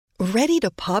Ready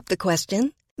to pop the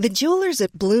question? The jewelers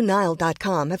at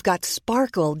BlueNile.com have got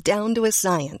sparkle down to a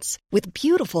science with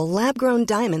beautiful lab-grown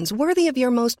diamonds worthy of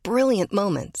your most brilliant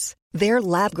moments. Their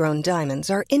lab-grown diamonds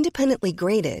are independently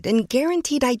graded and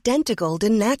guaranteed identical to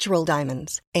natural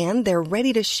diamonds, and they're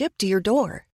ready to ship to your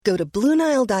door. Go to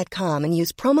BlueNile.com and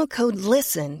use promo code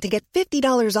LISTEN to get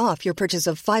 $50 off your purchase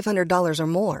of $500 or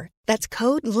more. That's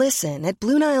code LISTEN at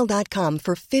BlueNile.com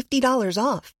for $50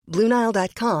 off.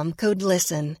 BlueNile.com, code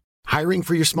LISTEN. Hiring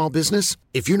for your small business?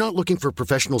 If you're not looking for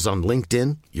professionals on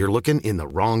LinkedIn, you're looking in the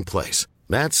wrong place.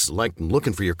 That's like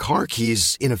looking for your car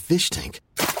keys in a fish tank.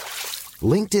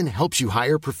 LinkedIn helps you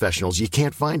hire professionals you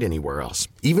can't find anywhere else,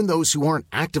 even those who aren't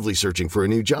actively searching for a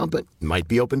new job but might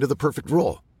be open to the perfect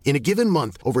role. In a given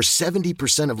month, over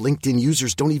 70% of LinkedIn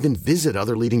users don't even visit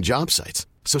other leading job sites.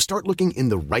 So start looking in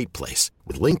the right place.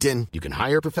 With LinkedIn, you can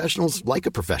hire professionals like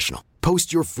a professional.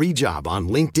 Post your free job on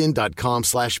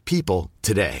linkedin.com/people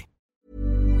today.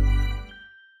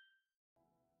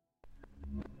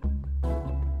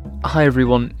 Hi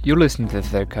everyone, you're listening to the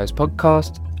Third Coast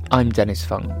podcast. I'm Dennis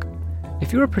Funk.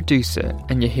 If you're a producer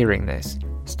and you're hearing this,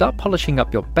 start polishing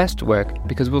up your best work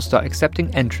because we'll start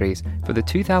accepting entries for the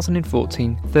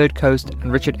 2014 Third Coast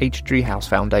and Richard H. Driehaus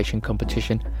Foundation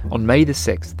competition on May the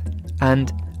 6th.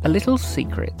 And a little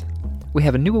secret, we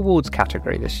have a new awards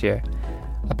category this year.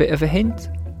 A bit of a hint,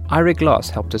 Ira Glass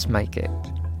helped us make it.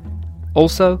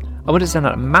 Also, I want to send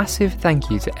out a massive thank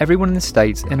you to everyone in the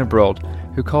States and abroad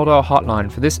who called our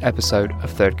hotline for this episode of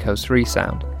Third Coast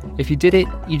Resound. If you did it,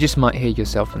 you just might hear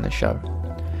yourself in the show.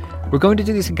 We're going to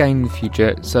do this again in the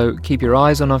future, so keep your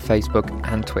eyes on our Facebook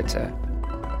and Twitter.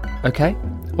 Okay,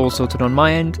 all sorted on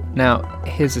my end. Now,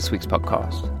 here's this week's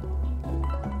podcast.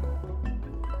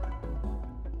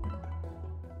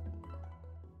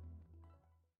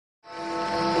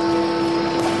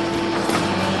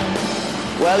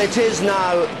 Well, it is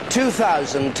now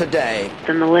 2000 today.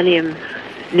 The Millennium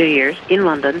New Year's in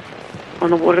London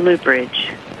on the Waterloo Bridge.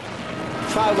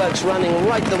 Fireworks running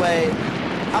right the way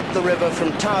up the river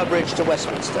from Tower Bridge to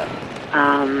Westminster.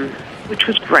 Which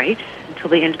was great until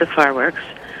the end of the fireworks.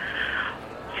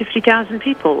 50,000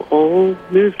 people all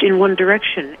moved in one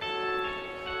direction.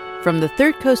 From the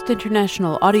Third Coast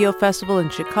International Audio Festival in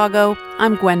Chicago,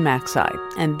 I'm Gwen Macsai,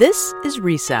 and this is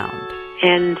Resound.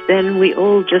 And then we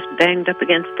all just banged up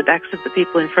against the backs of the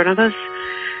people in front of us.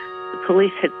 The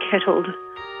police had kettled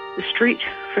the street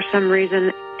for some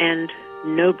reason, and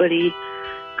nobody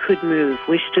could move.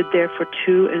 We stood there for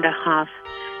 2.5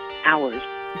 hours.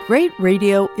 Great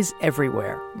radio is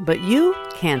everywhere, but you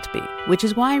can't be, which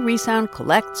is why Resound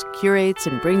collects, curates,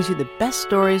 and brings you the best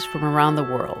stories from around the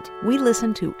world. We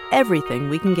listen to everything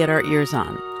we can get our ears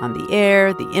on the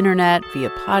air, the internet, via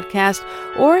podcast,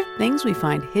 or things we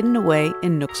find hidden away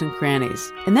in nooks and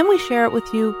crannies. And then we share it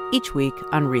with you each week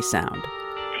on Resound.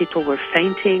 People were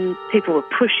fainting, people were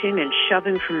pushing and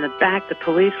shoving from the back, the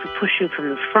police were pushing from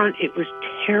the front. It was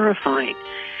terrifying.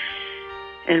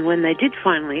 And when they did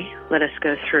finally let us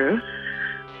go through,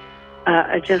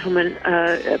 a gentleman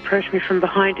approached me from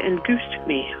behind and goosed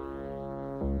me.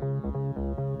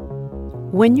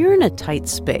 When you're in a tight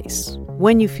space,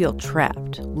 when you feel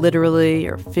trapped, literally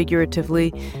or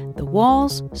figuratively, the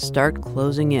walls start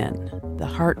closing in. The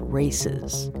heart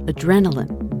races.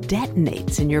 Adrenaline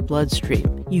detonates in your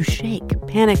bloodstream. You shake.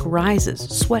 Panic rises.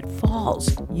 Sweat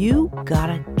falls. You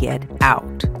gotta get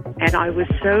out. And I was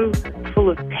so full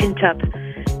of pent-up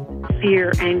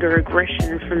fear, anger,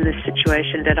 aggression from this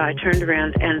situation that I turned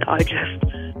around and I just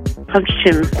punched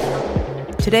him.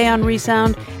 Today on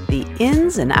Resound, the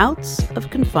ins and outs of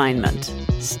confinement.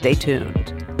 Stay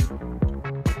tuned.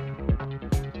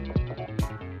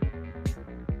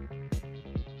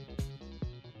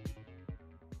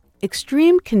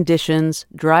 Extreme conditions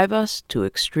drive us to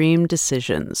extreme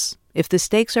decisions. If the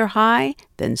stakes are high,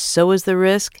 then so is the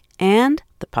risk and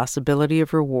the possibility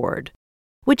of reward.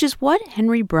 Which is what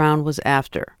Henry Brown was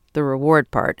after, the reward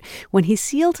part, when he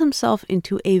sealed himself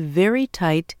into a very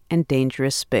tight and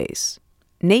dangerous space.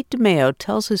 Nate DeMeo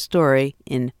tells his story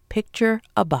in Picture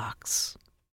a Box.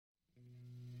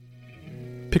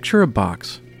 Picture a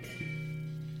box.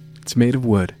 It's made of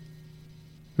wood,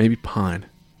 maybe pine.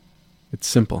 It's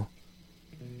simple.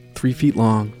 3 feet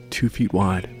long, 2 feet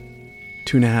wide,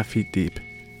 2.5 feet deep,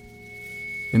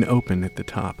 and open at the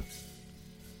top.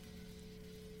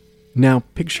 Now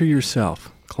picture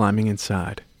yourself climbing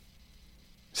inside.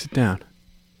 Sit down.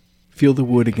 Feel the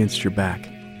wood against your back.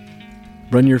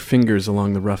 Run your fingers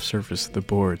along the rough surface of the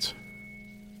boards.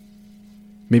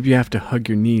 Maybe you have to hug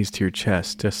your knees to your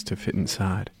chest just to fit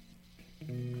inside.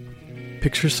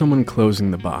 Picture someone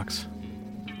closing the box,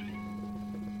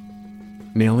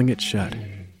 nailing it shut.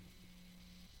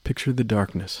 Picture the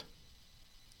darkness.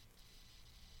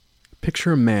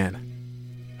 Picture a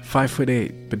man,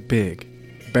 5'8", but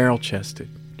big, barrel-chested,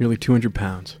 nearly 200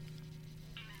 pounds.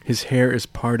 His hair is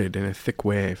parted in a thick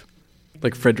wave,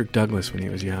 like Frederick Douglass when he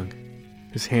was young.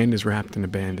 His hand is wrapped in a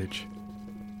bandage.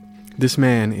 This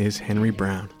man is Henry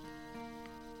Brown.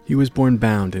 He was born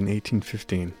bound in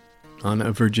 1815 on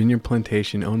a Virginia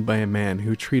plantation owned by a man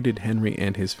who treated Henry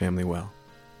and his family well,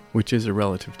 which is a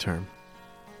relative term.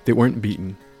 They weren't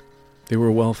beaten. They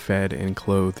were well fed and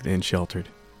clothed and sheltered.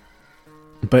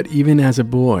 But even as a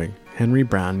boy, Henry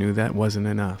Brown knew that wasn't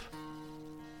enough,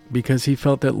 because he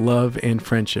felt that love and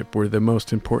friendship were the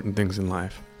most important things in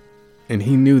life, and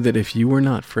he knew that if you were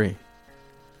not free,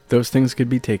 those things could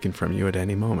be taken from you at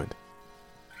any moment.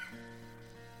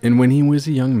 And when he was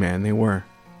a young man, they were,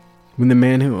 when the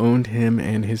man who owned him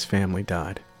and his family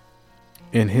died,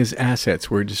 and his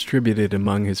assets were distributed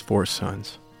among his 4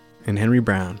 sons, and Henry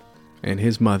Brown and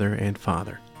his mother and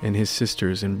father and his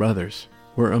sisters and brothers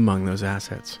were among those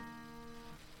assets.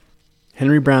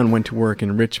 Henry Brown went to work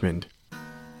in Richmond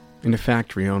in a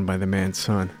factory owned by the man's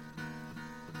son.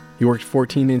 He worked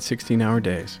 14 and 16-hour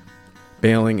days,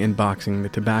 baling and boxing the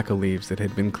tobacco leaves that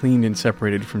had been cleaned and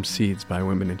separated from seeds by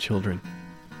women and children.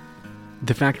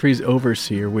 The factory's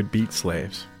overseer would beat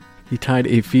slaves. He tied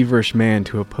a feverish man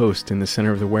to a post in the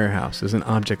center of the warehouse as an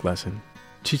object lesson,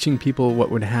 teaching people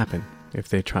what would happen if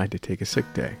they tried to take a sick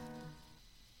day.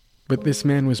 But this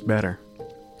man was better,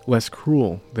 less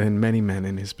cruel than many men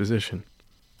in his position.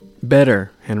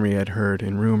 Better, Henry had heard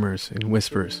in rumors and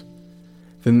whispers,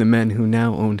 than the men who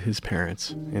now owned his parents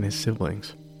and his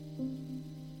siblings.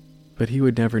 But he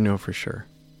would never know for sure,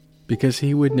 because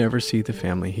he would never see the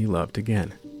family he loved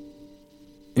again.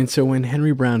 And so when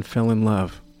Henry Brown fell in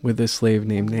love with a slave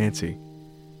named Nancy,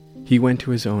 he went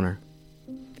to his owner.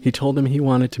 He told him he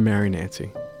wanted to marry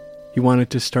Nancy. He wanted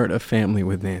to start a family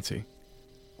with Nancy.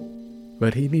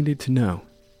 But he needed to know.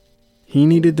 He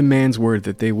needed the man's word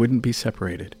that they wouldn't be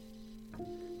separated,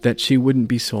 that she wouldn't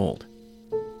be sold.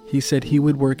 He said he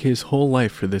would work his whole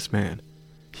life for this man.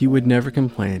 He would never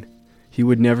complain. He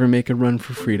would never make a run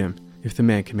for freedom if the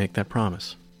man could make that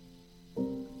promise.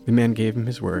 The man gave him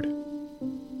his word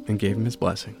and gave him his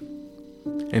blessing.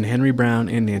 And Henry Brown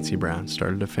and Nancy Brown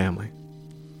started a family.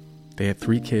 They had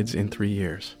 3 kids in 3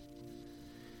 years.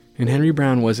 And Henry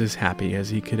Brown was as happy as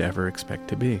he could ever expect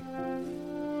to be.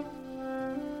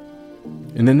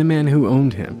 And then the man who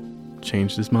owned him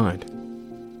changed his mind.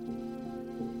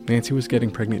 Nancy was getting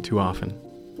pregnant too often.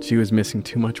 She was missing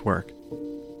too much work.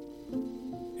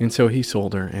 And so he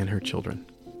sold her and her children.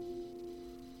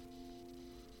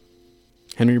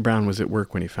 Henry Brown was at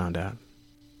work when he found out.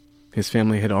 His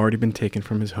family had already been taken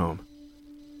from his home.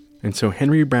 And so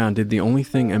Henry Brown did the only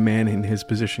thing a man in his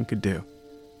position could do.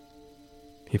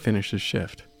 He finished his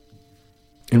shift.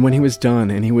 And when he was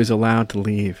done and he was allowed to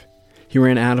leave, he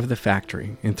ran out of the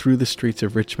factory and through the streets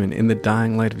of Richmond in the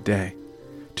dying light of day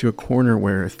to a corner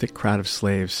where a thick crowd of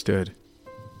slaves stood,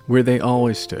 where they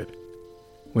always stood,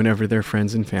 whenever their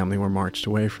friends and family were marched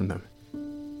away from them.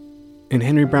 And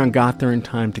Henry Brown got there in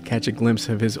time to catch a glimpse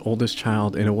of his oldest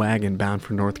child in a wagon bound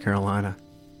for North Carolina.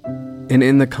 And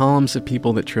in the columns of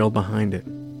people that trailed behind it,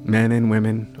 men and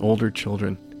women, older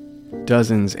children,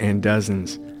 dozens and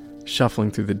dozens,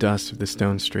 shuffling through the dust of the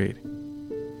stone street,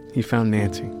 he found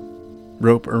Nancy,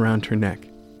 rope around her neck,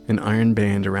 an iron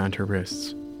band around her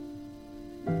wrists.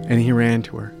 And he ran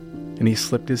to her, and he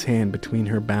slipped his hand between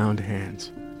her bound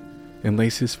hands, and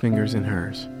laced his fingers in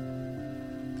hers.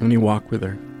 And he walked with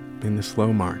her in the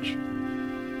slow march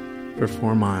for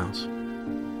 4 miles,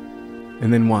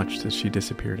 and then watched as she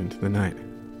disappeared into the night.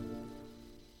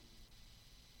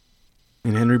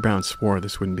 And Henry Brown swore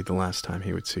this wouldn't be the last time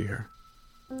he would see her.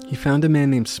 He found a man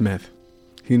named Smith,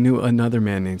 who knew another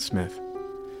man named Smith,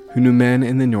 who knew men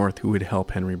in the North who would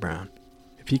help Henry Brown,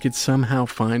 if he could somehow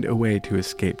find a way to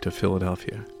escape to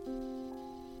Philadelphia.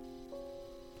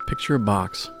 Picture a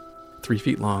box, 3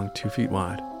 feet long, 2 feet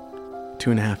wide,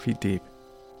 2.5 feet deep,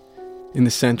 in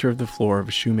the center of the floor of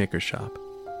a shoemaker's shop,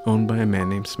 owned by a man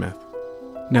named Smith.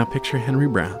 Now picture Henry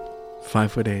Brown,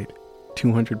 5'8",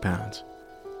 200 pounds,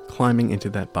 climbing into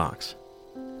that box.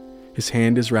 His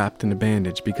hand is wrapped in a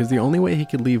bandage because the only way he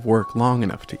could leave work long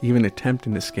enough to even attempt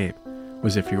an escape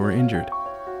was if he were injured.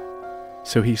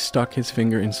 So he stuck his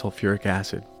finger in sulfuric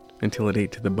acid until it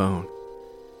ate to the bone,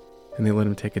 and they let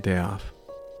him take a day off.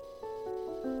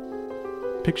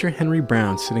 Picture Henry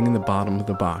Brown sitting in the bottom of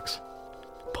the box,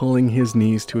 pulling his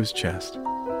knees to his chest,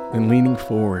 and leaning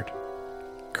forward,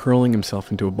 curling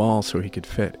himself into a ball so he could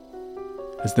fit,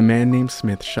 as the man named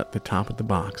Smith shut the top of the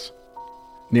box,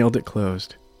 nailed it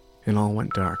closed, and all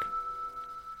went dark.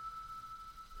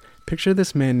 Picture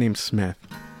this man named Smith,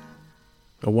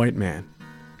 a white man,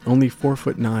 only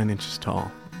 4'9"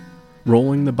 tall,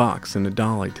 rolling the box in a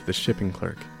dolly to the shipping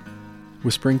clerk,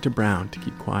 whispering to Brown to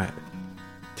keep quiet,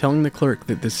 telling the clerk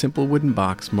that the simple wooden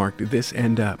box marked "this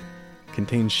end up"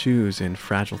 contained shoes and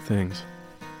fragile things,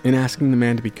 and asking the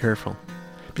man to be careful,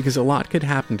 because a lot could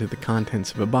happen to the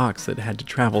contents of a box that had to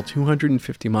travel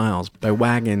 250 miles by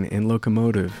wagon and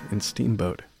locomotive and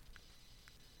steamboat.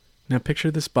 Now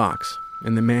picture this box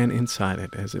and the man inside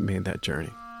it as it made that journey.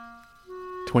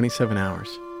 27 hours.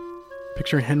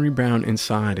 Picture Henry Brown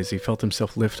inside as he felt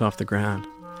himself lift off the ground,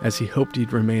 as he hoped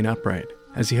he'd remain upright,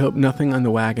 as he hoped nothing on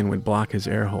the wagon would block his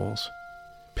air holes.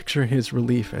 Picture his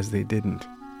relief as they didn't.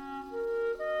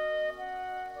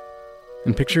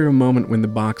 And picture a moment when the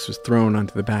box was thrown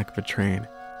onto the back of a train,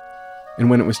 and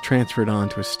when it was transferred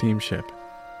onto a steamship,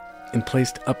 and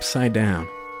placed upside down,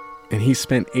 and he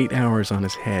spent 8 hours on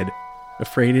his head,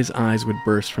 afraid his eyes would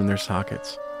burst from their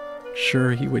sockets,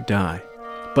 sure he would die,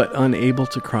 but unable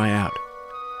to cry out,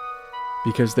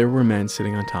 because there were men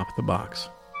sitting on top of the box,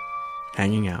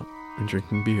 hanging out and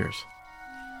drinking beers.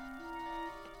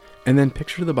 And then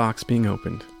picture the box being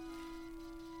opened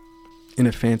in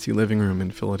a fancy living room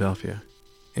in Philadelphia,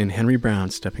 and Henry Brown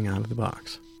stepping out of the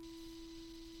box,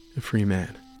 a free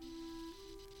man.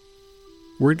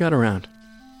 Word got around.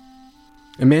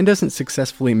 A man doesn't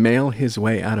successfully mail his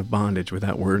way out of bondage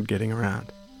without word getting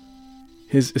around.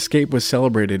 His escape was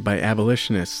celebrated by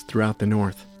abolitionists throughout the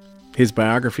North. His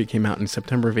biography came out in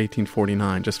September of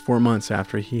 1849, just 4 months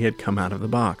after he had come out of the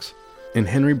box, and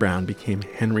Henry Brown became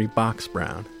Henry Box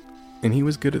Brown, and he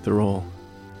was good at the role.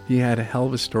 He had a hell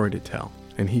of a story to tell,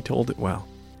 and he told it well.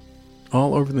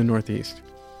 All over the Northeast,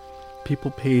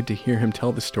 people paid to hear him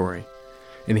tell the story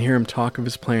and hear him talk of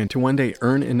his plan to one day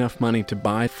earn enough money to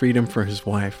buy freedom for his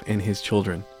wife and his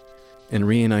children and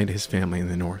reunite his family in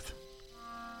the North.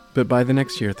 But by the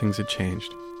next year, things had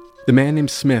changed. The man named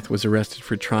Smith was arrested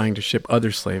for trying to ship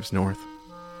other slaves north,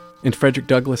 and Frederick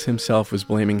Douglass himself was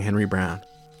blaming Henry Brown,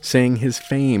 saying his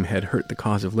fame had hurt the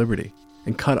cause of liberty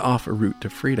and cut off a route to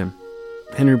freedom.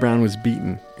 Henry Brown was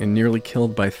beaten and nearly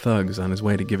killed by thugs on his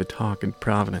way to give a talk in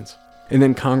Providence. And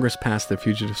then Congress passed the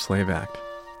Fugitive Slave Act.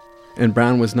 And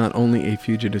Brown was not only a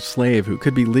fugitive slave who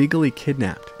could be legally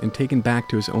kidnapped and taken back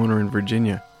to his owner in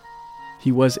Virginia,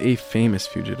 he was a famous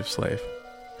fugitive slave.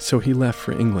 So he left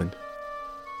for England,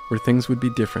 where things would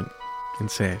be different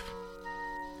and safe,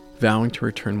 vowing to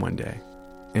return one day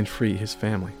and free his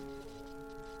family.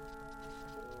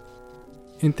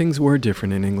 And things were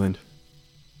different in England.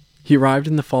 He arrived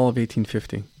in the fall of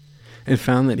 1850 and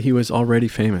found that he was already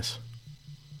famous.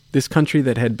 This country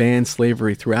that had banned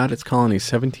slavery throughout its colonies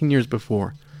 17 years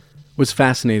before was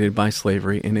fascinated by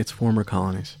slavery in its former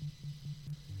colonies.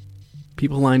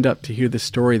 People lined up to hear the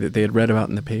story that they had read about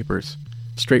in the papers,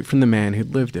 straight from the man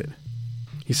who'd lived it.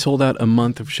 He sold out a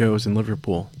month of shows in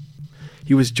Liverpool.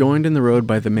 He was joined in the road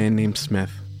by the man named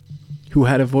Smith, who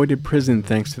had avoided prison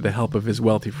thanks to the help of his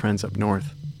wealthy friends up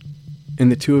north.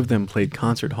 And the two of them played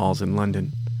concert halls in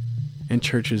London, and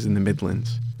churches in the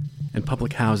Midlands, and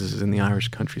public houses in the Irish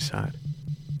countryside.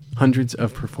 Hundreds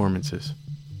of performances.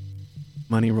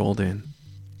 Money rolled in.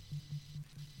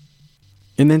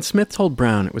 And then Smith told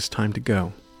Brown it was time to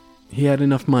go. He had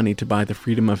enough money to buy the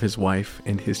freedom of his wife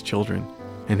and his children,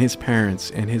 and his parents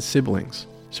and his siblings,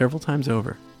 several times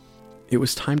over. It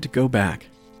was time to go back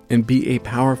and be a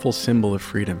powerful symbol of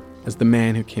freedom as the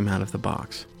man who came out of the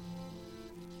box.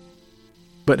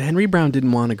 But Henry Brown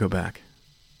didn't want to go back.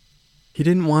 He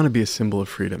didn't want to be a symbol of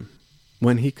freedom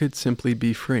when he could simply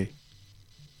be free.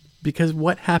 Because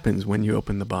what happens when you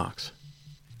open the box?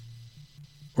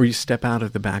 Or you step out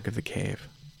of the back of the cave?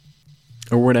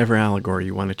 Or whatever allegory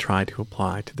you want to try to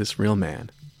apply to this real man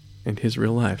and his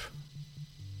real life.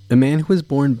 A man who was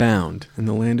born bound in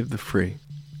the land of the free,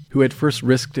 who had first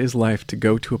risked his life to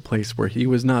go to a place where he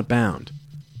was not bound,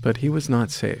 but he was not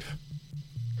safe.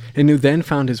 And who then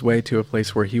found his way to a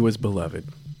place where he was beloved,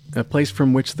 a place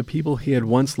from which the people he had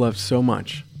once loved so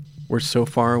much were so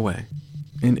far away,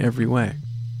 in every way.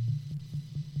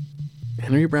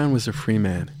 Henry Brown was a free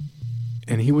man,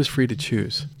 and he was free to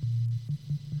choose.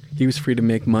 He was free to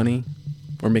make money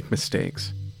or make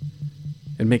mistakes,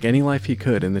 and make any life he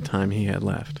could in the time he had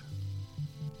left.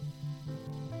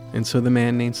 And so the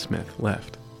man named Smith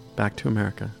left, back to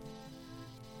America,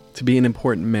 to be an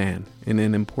important man in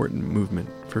an important movement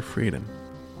for freedom.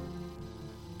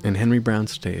 And Henry Brown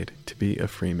stayed to be a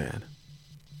free man.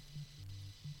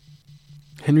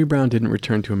 Henry Brown didn't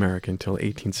return to America until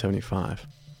 1875,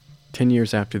 10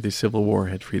 years after the Civil War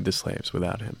had freed the slaves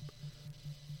without him.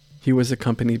 He was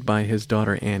accompanied by his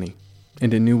daughter Annie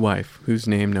and a new wife whose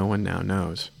name no one now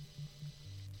knows.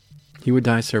 He would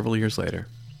die several years later.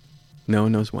 No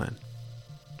one knows when,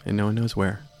 and no one knows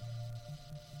where.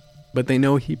 But they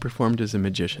know he performed as a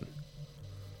magician.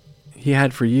 He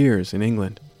had for years in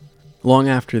England, long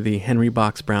after the Henry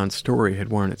Box Brown story had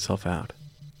worn itself out.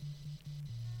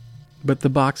 But the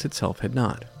box itself had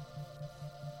not.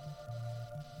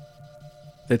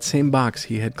 That same box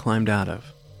he had climbed out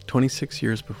of 26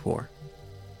 years before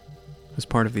was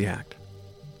part of the act.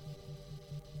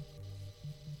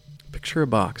 Picture a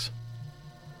box,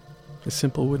 a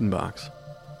simple wooden box,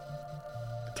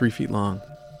 3 feet long,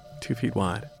 2 feet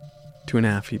wide,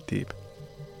 2.5 feet deep,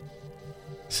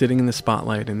 sitting in the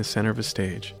spotlight in the center of a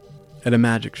stage at a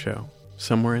magic show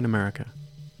somewhere in America.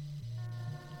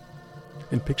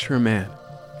 And picture a man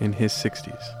in his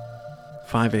 60s,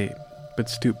 5'8", but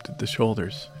stooped at the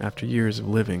shoulders after years of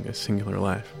living a singular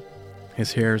life.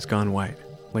 His hair is gone white,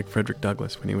 like Frederick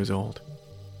Douglass when he was old.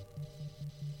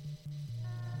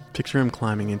 Picture him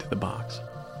climbing into the box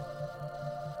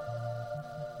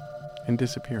and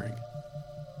disappearing.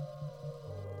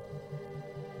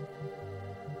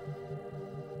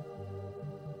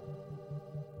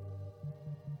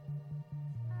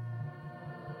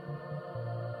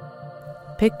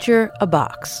 Picture a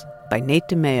Box by Nate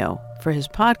DeMeo for his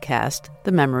podcast,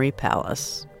 The Memory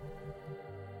Palace.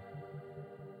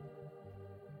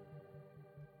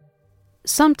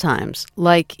 Sometimes,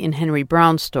 like in Henry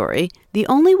Brown's story, the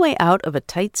only way out of a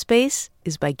tight space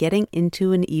is by getting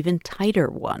into an even tighter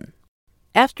one.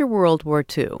 After World War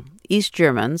II, East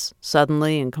Germans,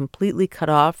 suddenly and completely cut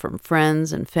off from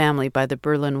friends and family by the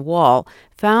Berlin Wall,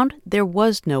 found there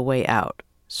was no way out.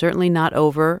 Certainly not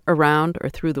over, around, or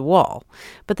through the wall.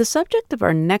 But the subject of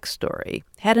our next story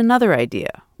had another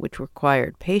idea, which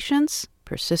required patience,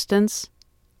 persistence,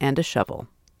 and a shovel.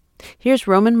 Here's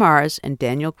Roman Mars and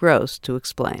Daniel Gross to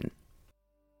explain.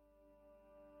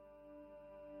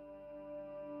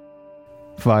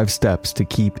 5 steps to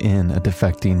keep in a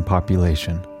defecting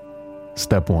population.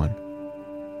 Step 1.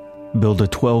 Build a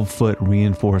 12-foot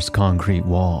reinforced concrete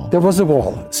wall. There was a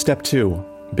wall. Step 2.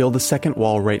 Build a second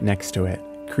wall right next to it,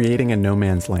 creating a no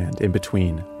man's land in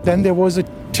between. Then there was a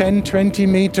 10-20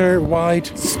 meter wide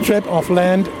strip of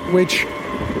land which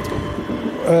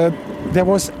there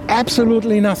was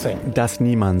absolutely nothing. Das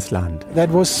Niemandsland. That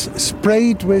was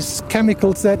sprayed with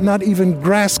chemicals that not even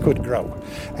grass could grow.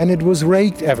 And it was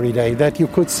raked every day, that you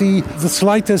could see the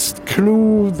slightest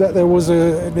clue that there was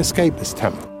an escapist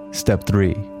tunnel. Step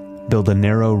 3. Build a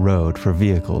narrow road for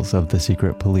vehicles of the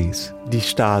secret police. Die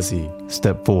Stasi.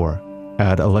 Step 4.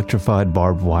 Add electrified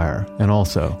barbed wire, and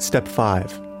also... Step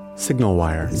 5. Signal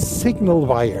wire. Signal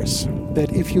wires,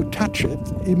 that if you touch it,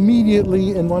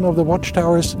 immediately in one of the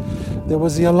watchtowers, there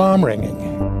was the alarm ringing.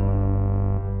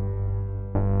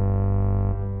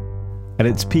 At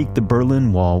its peak, the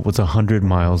Berlin Wall was 100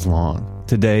 miles long.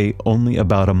 Today, only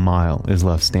about a mile is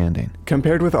left standing.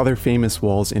 Compared with other famous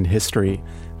walls in history,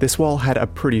 this wall had a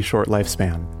pretty short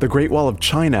lifespan. The Great Wall of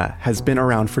China has been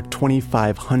around for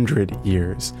 2,500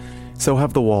 years. So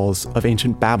have the walls of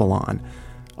ancient Babylon.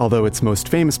 Although its most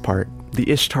famous part, the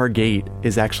Ishtar Gate,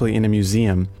 is actually in a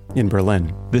museum in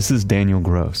Berlin. This is Daniel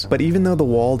Gross. But even though the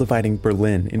wall dividing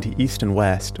Berlin into east and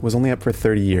west was only up for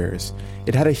 30 years,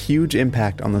 it had a huge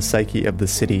impact on the psyche of the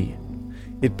city.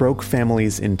 It broke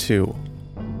families in two.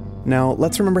 Now,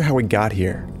 let's remember how we got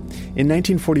here. In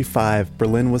 1945,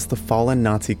 Berlin was the fallen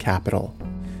Nazi capital.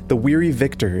 The weary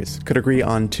victors could agree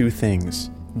on 2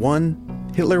 things.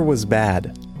 1, Hitler was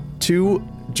bad. 2,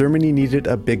 Germany needed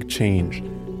a big change.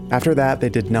 After that, they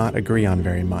did not agree on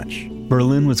very much.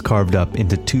 Berlin was carved up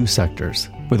into 2 sectors,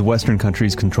 with Western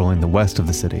countries controlling the west of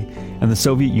the city and the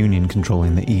Soviet Union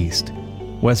controlling the east.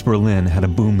 West Berlin had a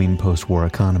booming post-war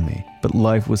economy, but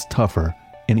life was tougher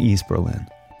in East Berlin.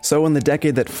 So in the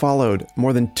decade that followed,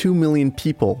 more than 2 million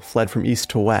people fled from east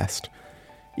to west.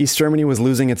 East Germany was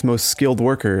losing its most skilled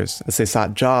workers as they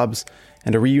sought jobs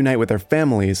and to reunite with their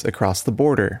families across the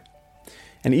border.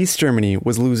 And East Germany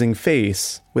was losing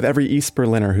face with every East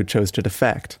Berliner who chose to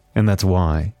defect. And that's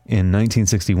why, in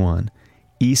 1961,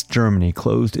 East Germany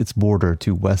closed its border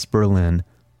to West Berlin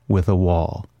with a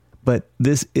wall. But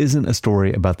this isn't a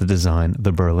story about the design of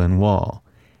the Berlin Wall.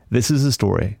 This is a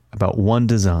story about one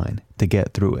design to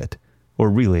get through it, or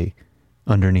really,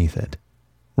 underneath it.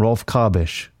 Rolf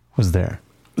Kabisch was there.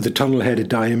 The tunnel had a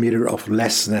diameter of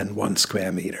less than 1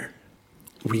 square meter.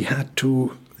 We had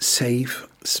to save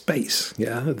space.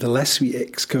 The less we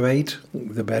excavate,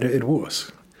 the better it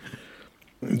was.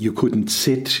 You couldn't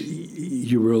sit,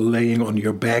 you were laying on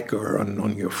your back or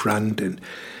on your front, and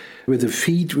with the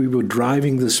feet we were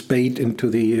driving the spade into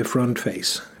the front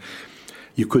face.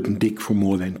 You couldn't dig for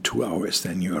more than 2 hours,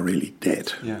 then you are really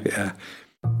dead.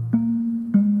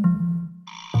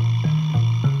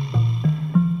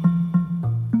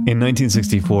 In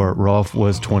 1964, Rolf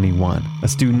was 21, a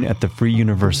student at the Free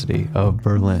University of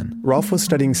Berlin. Rolf was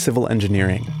studying civil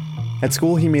engineering. At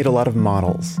school, he made a lot of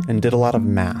models and did a lot of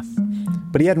math,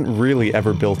 but he hadn't really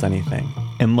ever built anything.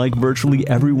 And like virtually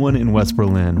everyone in West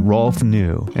Berlin, Rolf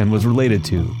knew and was related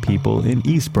to people in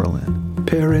East Berlin.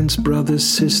 Parents, brothers,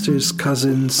 sisters,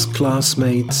 cousins,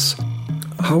 classmates.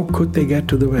 How could they get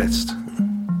to the West?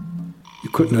 You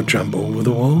could not jump over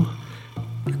the wall.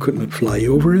 You could not fly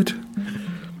over it.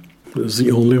 It was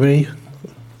the only way.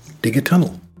 Dig a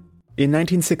tunnel. In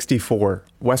 1964,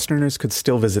 Westerners could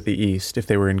still visit the East if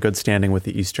they were in good standing with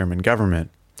the East German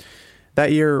government.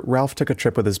 That year, Ralph took a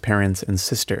trip with his parents and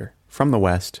sister from the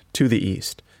West to the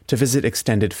East to visit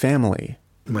extended family.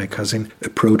 My cousin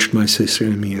approached my sister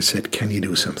and me and said, "Can you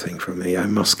do something for me? I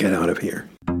must get out of here."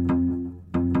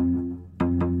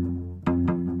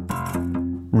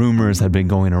 Rumors had been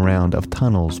going around of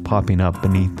tunnels popping up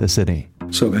beneath the city.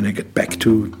 So when I get back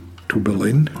to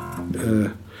Berlin,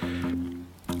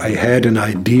 I had an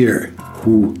idea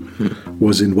who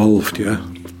was involved, yeah.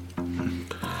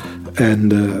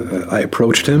 And I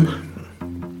approached him.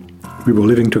 We were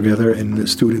living together in the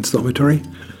student's dormitory.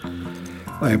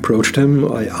 I approached him,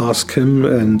 I asked him,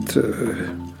 and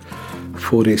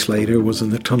 4 days later was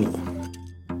in the tunnel.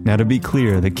 Now, to be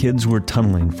clear, the kids were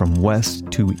tunneling from west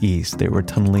to east. They were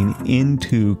tunneling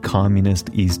into communist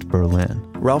East Berlin.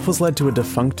 Ralph was led to a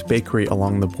defunct bakery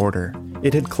along the border.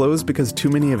 It had closed because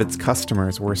too many of its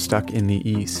customers were stuck in the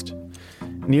east.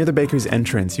 Near the bakery's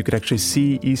entrance, you could actually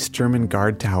see East German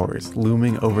guard towers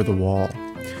looming over the wall.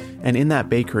 And in that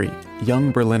bakery,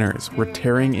 young Berliners were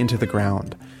tearing into the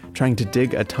ground, trying to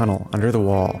dig a tunnel under the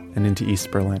wall and into East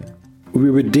Berlin.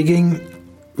 We were digging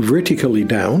vertically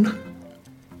down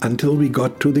until we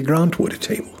got to the groundwater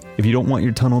table. If you don't want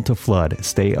your tunnel to flood,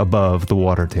 stay above the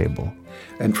water table.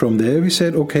 And from there we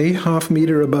said, okay, half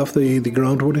meter above the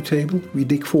groundwater table, we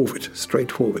dig forward,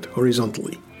 straight forward,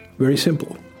 horizontally. Very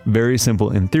simple. Very simple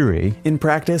in theory. In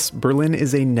practice, Berlin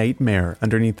is a nightmare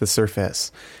underneath the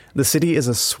surface. The city is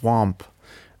a swamp.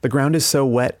 The ground is so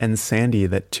wet and sandy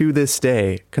that to this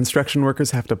day, construction workers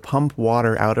have to pump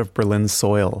water out of Berlin's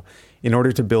soil in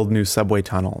order to build new subway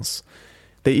tunnels.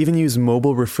 They even use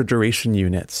mobile refrigeration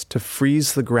units to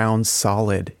freeze the ground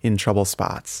solid in trouble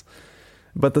spots.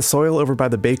 But the soil over by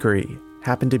the bakery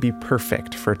happened to be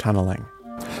perfect for tunneling.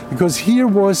 Because here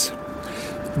was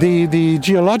the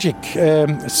geologic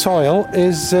soil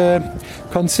is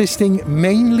consisting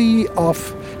mainly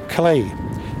of clay.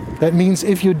 That means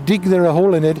if you dig there a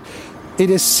hole in it,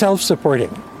 it is self-supporting,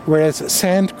 whereas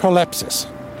sand collapses.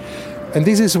 And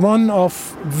this is one of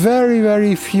very,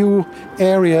 very few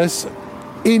areas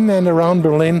in and around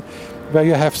Berlin where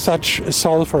you have such a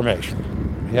soil formation.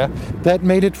 Yeah, that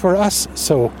made it for us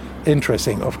so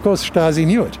interesting. Of course, Stasi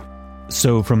knew it.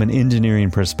 So from an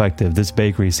engineering perspective, this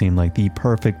bakery seemed like the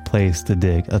perfect place to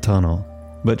dig a tunnel.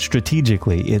 But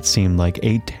strategically, it seemed like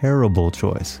a terrible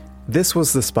choice. This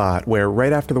was the spot where,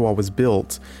 right after the wall was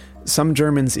built, some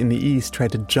Germans in the east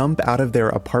tried to jump out of their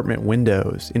apartment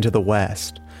windows into the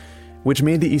west, which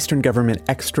made the Eastern government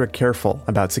extra careful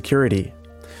about security.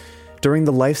 During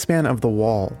the lifespan of the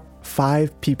wall,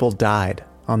 5 people died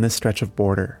on this stretch of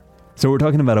border. So we're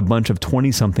talking about a bunch of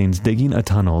 20-somethings digging a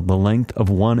tunnel the length of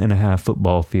 1.5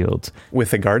 football fields.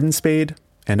 With a garden spade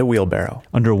and a wheelbarrow.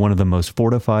 Under one of the most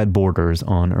fortified borders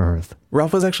on Earth.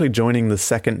 Ralph was actually joining the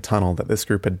second tunnel that this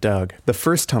group had dug. The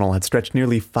first tunnel had stretched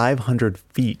nearly 500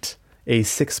 feet, a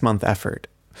 6-month effort.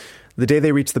 The day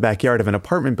they reached the backyard of an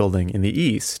apartment building in the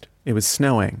east, it was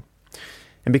snowing.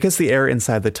 And because the air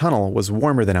inside the tunnel was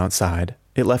warmer than outside,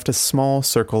 it left a small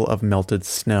circle of melted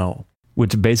snow.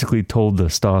 Which basically told the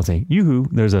Stasi, yoo-hoo,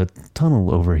 there's a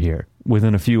tunnel over here.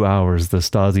 Within a few hours, the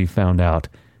Stasi found out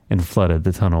and flooded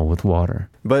the tunnel with water.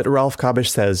 But Ralph Kabisch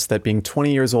says that being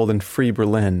 20 years old in Free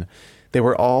Berlin, they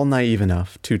were all naive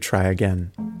enough to try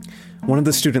again. One of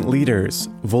the student leaders,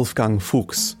 Wolfgang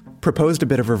Fuchs, proposed a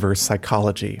bit of reverse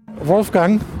psychology.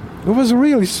 Wolfgang, who was a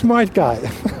really smart guy,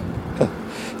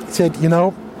 said, you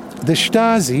know, the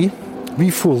Stasi, we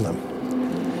fool them.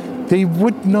 They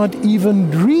would not even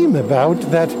dream about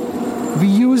that we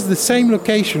use the same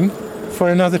location for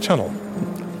another tunnel.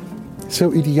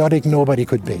 So idiotic nobody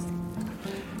could be.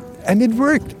 And it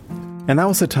worked. And that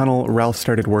was the tunnel Ralph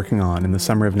started working on in the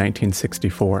summer of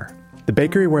 1964. The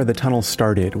bakery where the tunnel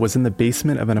started was in the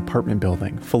basement of an apartment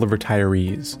building full of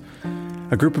retirees.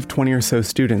 A group of 20 or so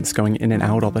students going in and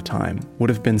out all the time would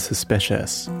have been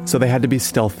suspicious, so they had to be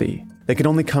stealthy. They could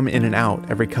only come in and out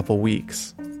every couple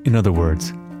weeks. In other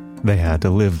words, they had to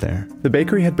live there. The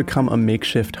bakery had become a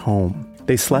makeshift home.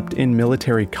 They slept in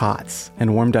military cots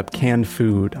and warmed up canned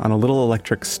food on a little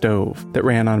electric stove that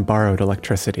ran on borrowed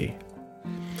electricity.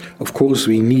 Of course,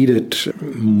 we needed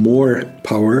more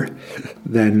power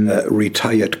than a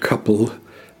retired couple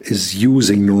is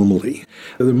using normally.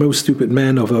 The most stupid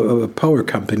man of a power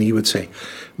company would say,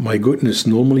 my goodness,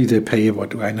 normally they pay, what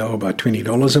do I know, about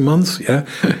 $20 a month, yeah?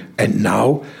 And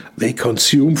now they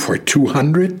consume for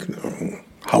 $200?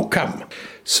 How come?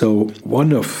 So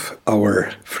one of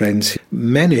our friends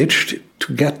managed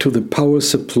to get to the power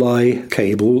supply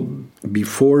cable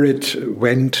before it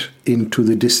went into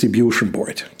the distribution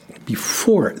board,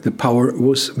 before the power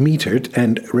was metered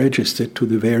and registered to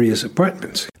the various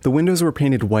apartments. The windows were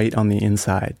painted white on the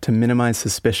inside to minimize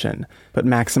suspicion, but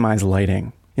maximize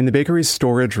lighting. In the bakery's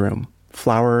storage room,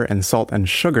 flour and salt and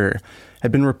sugar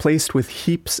had been replaced with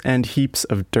heaps and heaps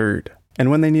of dirt. And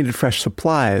when they needed fresh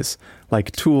supplies,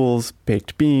 like tools,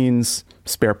 baked beans,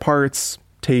 spare parts,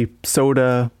 tape,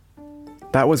 soda,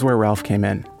 that was where Ralph came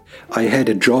in. I had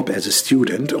a job as a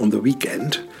student on the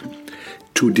weekend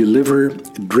to deliver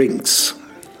drinks,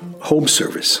 home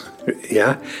service.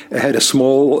 Yeah, I had a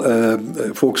small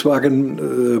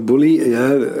Volkswagen bully,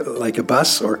 like a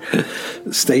bus or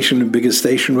bigger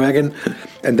station wagon,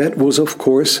 and that was, of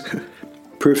course,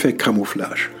 perfect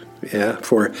camouflage. Yeah,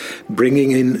 for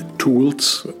bringing in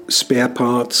tools, spare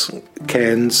parts,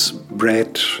 cans,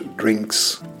 bread,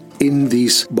 drinks in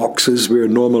these boxes where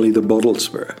normally the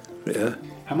bottles were. Yeah.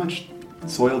 How much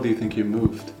soil do you think you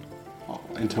moved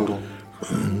in total?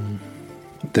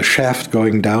 The shaft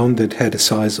going down that had a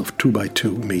size of 2 by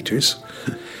 2 meters,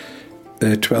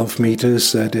 12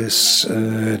 meters, that is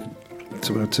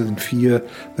about 4,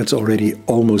 that's already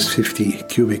almost 50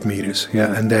 cubic meters.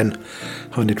 Yeah, and then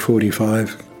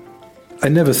 145. I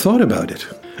never thought about it.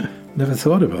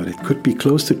 Could be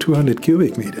close to 200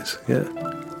 cubic meters. Yeah.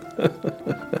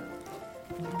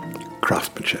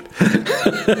 Craftsmanship.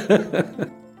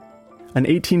 An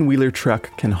 18-wheeler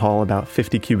truck can haul about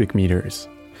 50 cubic meters.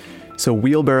 So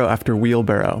wheelbarrow after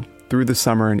wheelbarrow, through the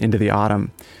summer and into the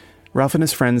autumn, Ralph and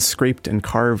his friends scraped and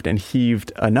carved and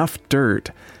heaved enough dirt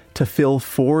to fill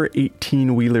 4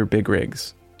 18-wheeler big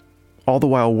rigs. All the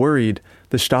while worried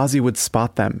the Stasi would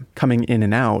spot them coming in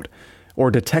and out, or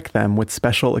detect them with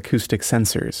special acoustic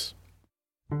sensors.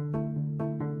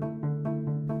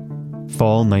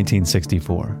 Fall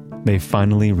 1964. They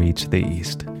finally reached the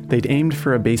east. They'd aimed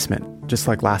for a basement, just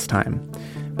like last time.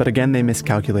 But again, they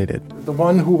miscalculated. The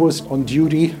one who was on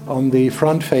duty on the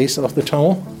front face of the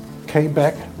tunnel came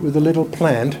back with a little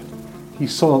plant. He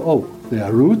saw, there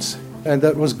are roots, and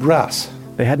that was grass.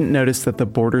 They hadn't noticed that the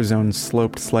border zone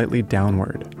sloped slightly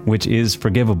downward. Which is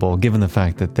forgivable given the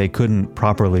fact that they couldn't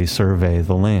properly survey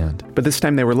the land. But this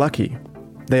time they were lucky.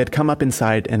 They had come up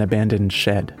inside an abandoned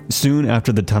shed. Soon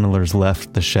after the tunnelers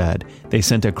left the shed, they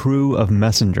sent a crew of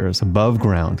messengers above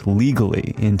ground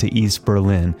legally into East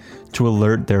Berlin to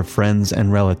alert their friends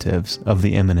and relatives of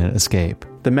the imminent escape.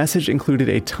 The message included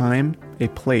a time, a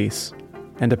place,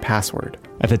 and a password.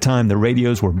 At the time, the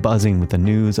radios were buzzing with the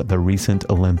news of the recent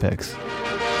Olympics.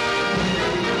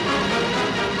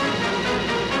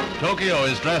 Tokyo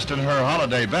is dressed in her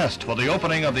holiday best for the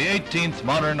opening of the 18th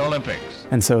Modern Olympics.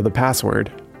 And so the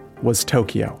password was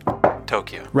Tokyo.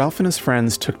 Tokyo. Ralph and his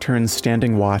friends took turns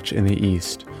standing watch in the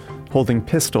east, holding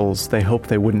pistols they hoped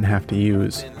they wouldn't have to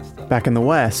use. Back in the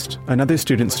west, another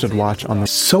student stood watch on the...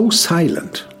 So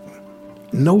silent.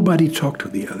 Nobody talked to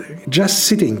the other. Just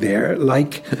sitting there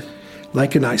like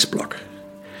an ice block.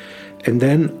 And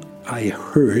then I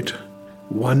heard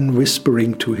one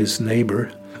whispering to his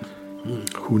neighbor,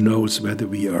 who knows whether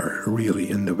we are really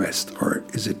in the West or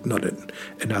is it not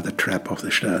another trap of the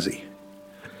Stasi?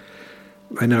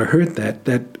 When I heard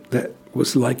that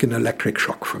was like an electric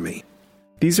shock for me.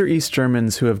 These are East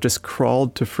Germans who have just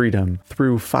crawled to freedom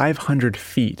through 500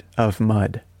 feet of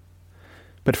mud.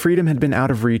 But freedom had been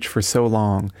out of reach for so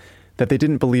long that they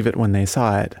didn't believe it when they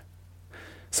saw it.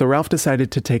 So Ralph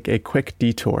decided to take a quick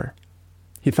detour.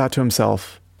 He thought to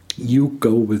himself, you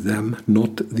go with them,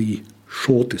 not the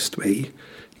shortest way.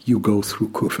 You go through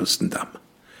Kurfürstendamm,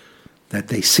 that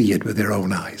they see it with their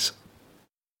own eyes.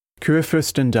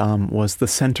 Kurfürstendamm was the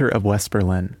center of West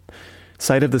Berlin,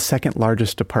 site of the second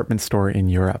largest department store in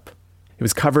Europe. It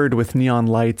was covered with neon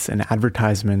lights and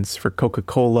advertisements for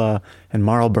Coca-Cola and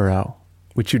Marlboro,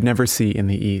 which you'd never see in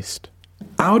the East.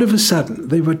 Out of a sudden,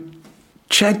 they were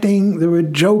chatting, they were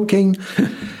joking,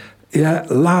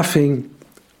 laughing.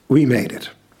 We made it.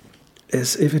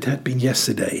 As if it had been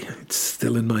yesterday. It's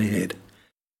still in my head.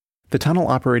 The tunnel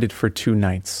operated for 2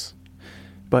 nights,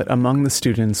 but among the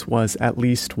students was at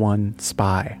least one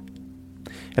spy.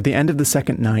 At the end of the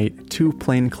second night, 2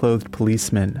 plainclothed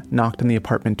policemen knocked on the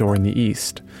apartment door in the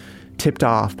east, tipped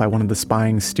off by one of the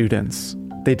spying students.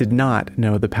 They did not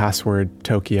know the password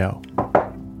Tokyo.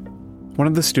 One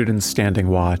of the students standing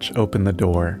watch opened the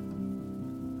door.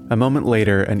 A moment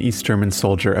later, an East German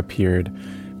soldier appeared,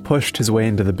 pushed his way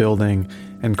into the building,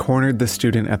 and cornered the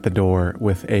student at the door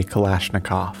with a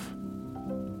Kalashnikov.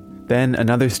 Then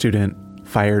another student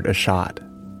fired a shot.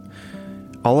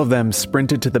 All of them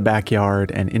sprinted to the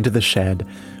backyard and into the shed,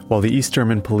 while the East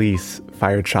German police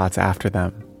fired shots after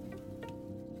them.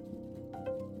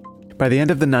 By the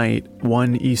end of the night,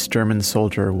 1 East German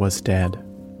soldier was dead.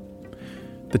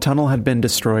 The tunnel had been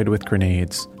destroyed with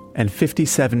grenades, and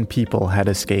 57 people had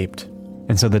escaped.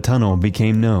 And so the tunnel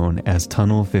became known as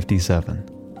Tunnel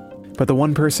 57. But the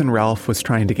one person Ralph was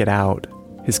trying to get out,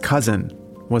 his cousin,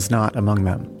 was not among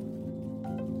them.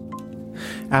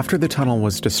 After the tunnel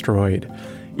was destroyed,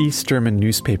 East German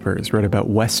newspapers wrote about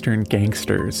Western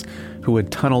gangsters who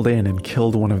had tunneled in and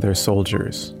killed one of their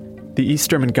soldiers. The East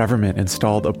German government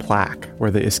installed a plaque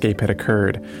where the escape had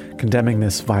occurred, condemning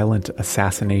this violent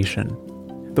assassination.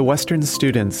 The Western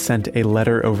students sent a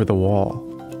letter over the wall,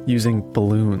 using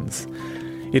balloons.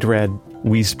 It read,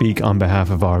 "We speak on behalf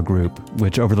of our group,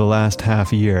 which over the last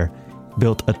half year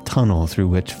built a tunnel through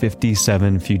which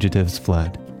 57 fugitives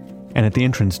fled, and at the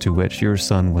entrance to which your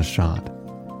son was shot.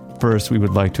 First, we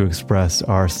would like to express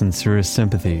our sincerest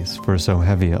sympathies for so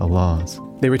heavy a loss."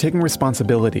 They were taking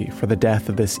responsibility for the death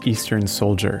of this Eastern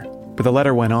soldier. But the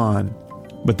letter went on,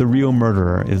 "But the real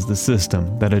murderer is the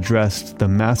system that addressed the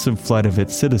massive flight of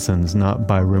its citizens not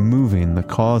by removing the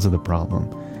cause of the problem,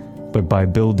 but by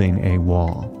building a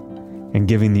wall and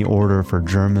giving the order for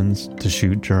Germans to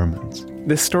shoot Germans."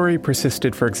 This story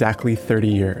persisted for exactly 30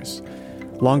 years,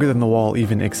 longer than the wall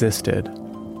even existed.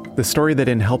 The story that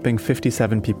in helping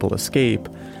 57 people escape,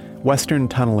 Western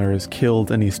tunnelers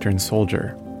killed an Eastern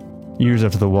soldier. Years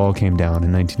after the wall came down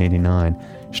in 1989,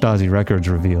 Stasi records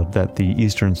revealed that the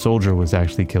Eastern soldier was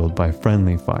actually killed by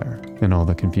friendly fire in all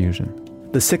the confusion.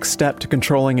 The sixth step to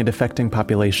controlling a defecting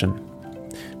population: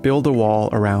 build a wall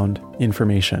around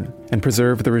information and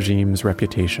preserve the regime's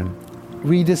reputation.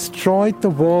 We destroyed the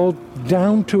wall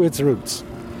down to its roots.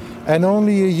 And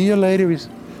only a year later we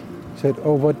said,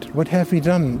 oh, what have we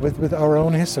done with our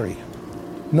own history?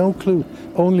 No clue.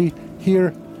 Only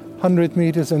here 100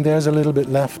 meters and there's a little bit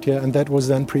left, yeah, and that was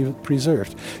then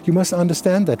preserved. You must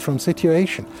understand that from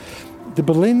situation. The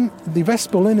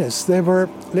West Berliners, they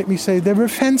were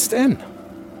fenced in,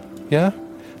 yeah?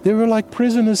 They were like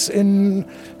prisoners in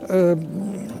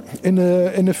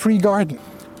a free garden.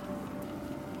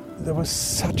 There was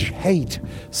such hate,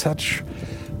 such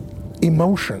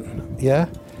emotion, yeah?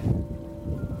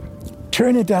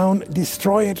 Turn it down,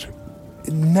 destroy it,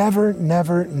 never,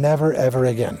 never, never, ever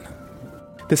again.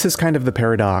 This is kind of the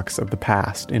paradox of the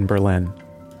past in Berlin.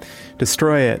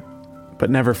 Destroy it, but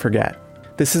never forget.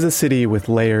 This is a city with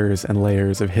layers and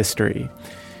layers of history,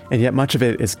 and yet much of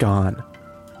it is gone.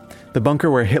 The bunker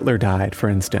where Hitler died, for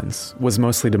instance, was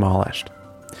mostly demolished.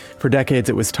 For decades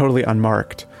it was totally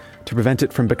unmarked, to prevent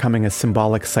it from becoming a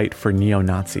symbolic site for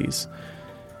neo-Nazis.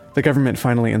 The government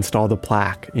finally installed a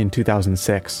plaque in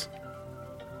 2006.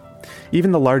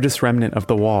 Even the largest remnant of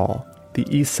the wall, the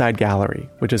East Side Gallery,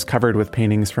 which is covered with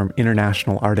paintings from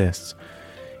international artists,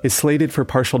 is slated for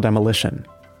partial demolition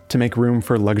to make room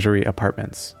for luxury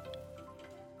apartments.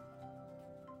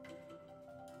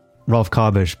 Rolf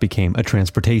Kabisch became a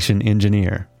transportation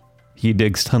engineer. He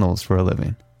digs tunnels for a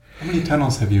living. How many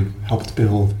tunnels have you helped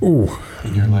build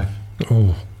in your life?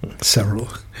 Oh, several.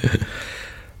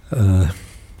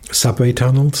 Subway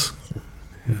tunnels,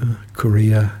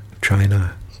 Korea,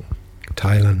 China,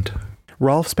 Thailand.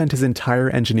 Rolf spent his entire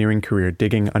engineering career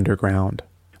digging underground.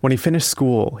 When he finished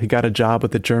school, he got a job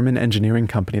with a German engineering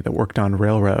company that worked on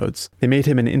railroads. They made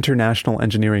him an international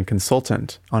engineering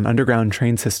consultant on underground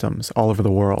train systems all over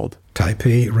the world.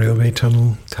 Taipei railway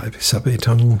tunnel, Taipei subway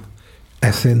tunnel,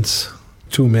 Athens,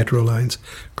 2 metro lines,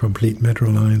 complete metro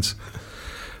lines.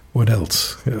 What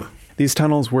else? Yeah. These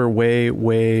tunnels were way,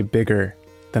 way bigger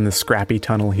than the scrappy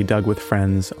tunnel he dug with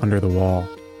friends under the wall.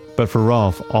 But for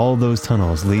Rolf, all those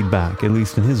tunnels lead back, at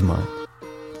least in his mind,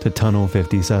 to Tunnel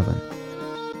 57.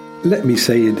 Let me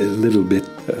say it a little bit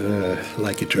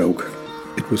like a joke.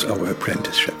 It was our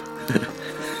apprenticeship.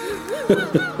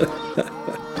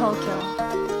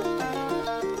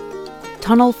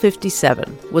 Tunnel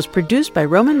 57 was produced by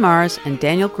Roman Mars and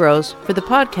Daniel Gross for the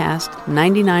podcast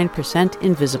 99%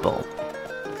 Invisible.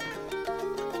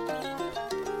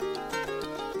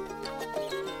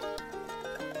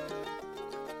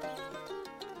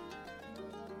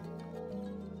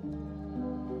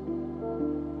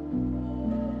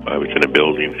 I was in a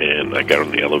building, and I got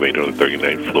on the elevator on the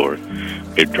 39th floor.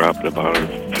 It dropped to the bottom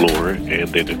floor, and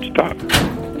then it stopped.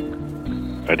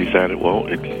 I decided, well,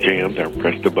 it's jammed. I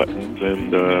pressed the buttons,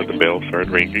 and the bell started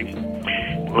ringing.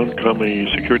 On come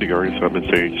a security guard up and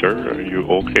say, "Sir, are you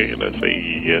okay?" And I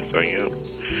say, "Yes, I am."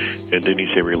 And then he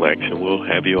said, "Relax, and we'll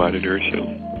have you out of there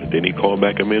soon." And then he called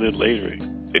back a minute later.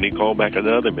 Then he called back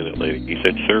another minute later. He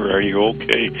said, "Sir, are you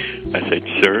okay?" I said,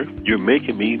 "Sir, you're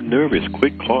making me nervous.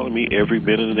 Quit calling me every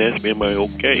minute and ask me, am I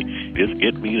okay? Just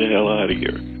get me the hell out of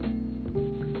here."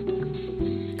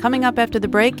 Coming up after the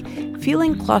break,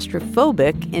 feeling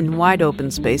claustrophobic in wide open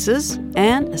spaces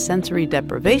and a sensory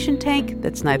deprivation tank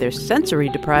that's neither sensory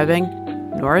depriving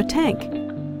nor a tank.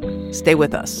 Stay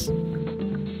with us.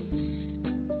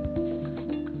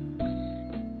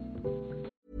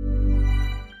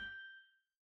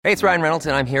 Hey, it's Ryan Reynolds,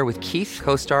 and I'm here with Keith,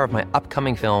 co-star of my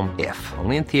upcoming film, If,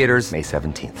 only in theaters May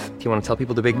 17th. Do you want to tell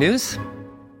people the big news?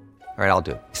 All right, I'll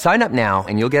do it. Sign up now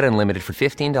and you'll get unlimited for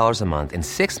 $15 a month and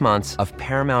 6 months of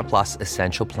Paramount Plus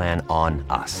Essential Plan on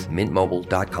us.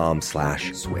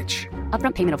 MintMobile.com/switch.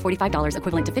 Upfront payment of $45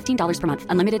 equivalent to $15 per month.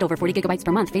 Unlimited over 40 gigabytes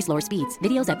per month. Face lower speeds.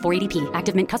 Videos at 480p.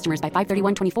 Active Mint customers by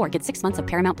 531.24 get 6 months of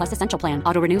Paramount Plus Essential Plan.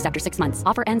 Auto renews after 6 months.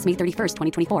 Offer ends May 31st,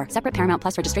 2024. Separate Paramount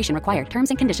Plus registration required. Terms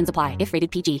and conditions apply if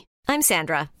rated PG. I'm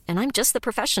Sandra, and I'm just the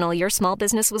professional your small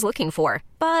business was looking for.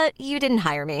 But you didn't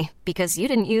hire me because you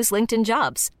didn't use LinkedIn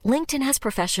Jobs. LinkedIn has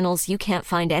professionals you can't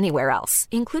find anywhere else,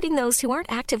 including those who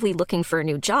aren't actively looking for a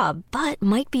new job, but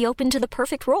might be open to the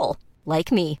perfect role,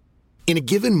 like me. In a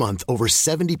given month, over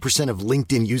 70% of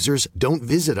LinkedIn users don't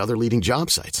visit other leading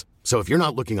job sites. So if you're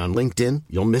not looking on LinkedIn,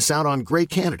 you'll miss out on great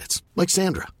candidates like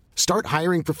Sandra. Start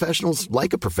hiring professionals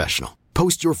like a professional.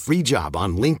 Post your free job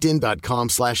on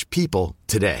linkedin.com/people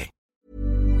today.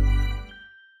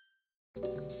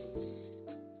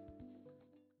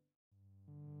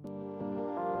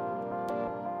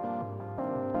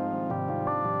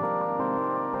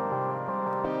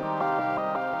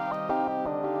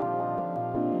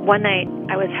 One night,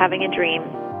 I was having a dream.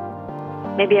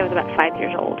 Maybe I was about 5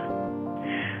 years old.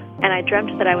 And I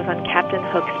dreamt that I was on Captain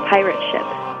Hook's pirate ship.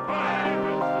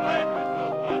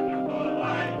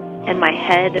 And my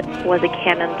head was a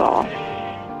cannonball.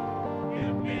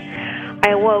 I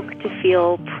awoke to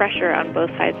feel pressure on both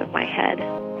sides of my head.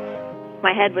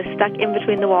 My head was stuck in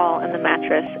between the wall and the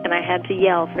mattress, and I had to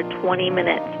yell for 20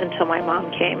 minutes until my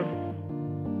mom came.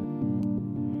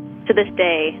 To this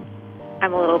day,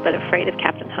 I'm a little bit afraid of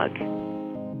Captain Hook.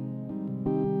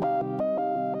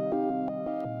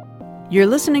 You're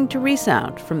listening to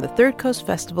Resound from the Third Coast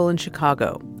Festival in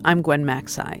Chicago. I'm Gwen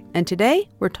Macsai, and today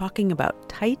we're talking about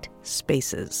tight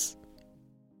spaces.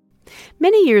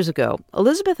 Many years ago,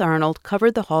 Elizabeth Arnold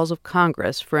covered the halls of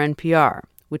Congress for NPR,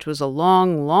 which was a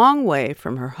long, long way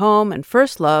from her home and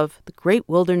first love, the great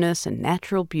wilderness and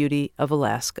natural beauty of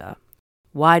Alaska.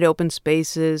 Wide open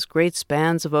spaces, great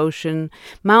spans of ocean,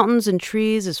 mountains and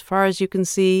trees as far as you can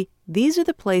see, these are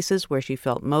the places where she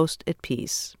felt most at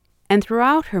peace. And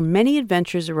throughout her many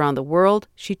adventures around the world,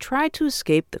 she tried to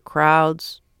escape the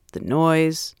crowds, the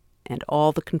noise, and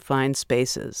all the confined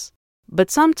spaces.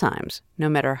 But sometimes, no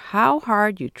matter how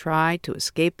hard you try to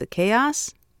escape the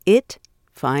chaos, it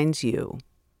finds you.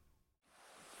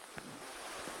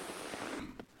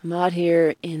 I'm out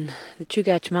here in the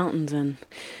Chugach Mountains, and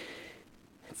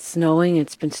it's snowing.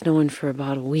 It's been snowing for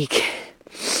about a week.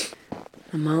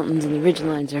 The mountains and the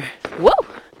ridgelines are,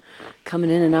 coming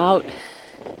in and out.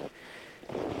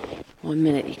 1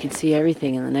 minute you can see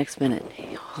everything, and the next minute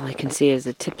all I can see is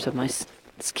the tips of my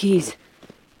skis.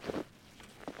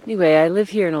 Anyway, I live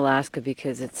here in Alaska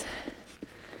because it's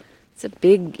a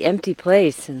big empty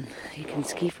place, and you can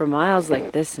ski for miles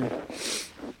like this and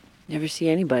never see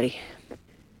anybody.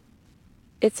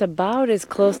 It's about as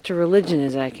close to religion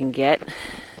as I can get,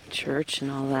 church and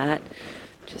all that.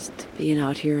 Just being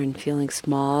out here and feeling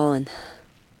small and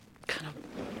kind of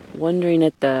wondering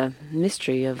at the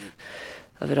mystery of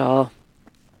it all.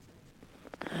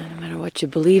 No matter what you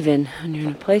believe in, when you're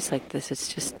in a place like this,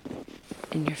 it's just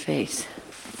in your face.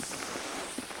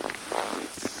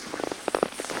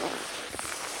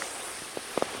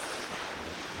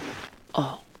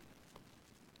 Oh,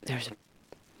 there's a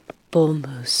bull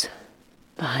moose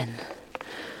behind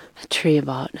a tree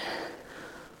about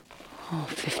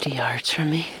 50 yards from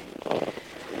me.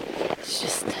 It's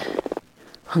just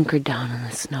hunkered down in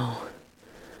the snow.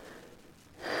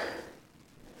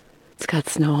 It's got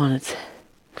snow on its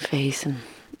face and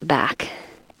back.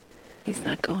 He's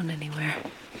not going anywhere,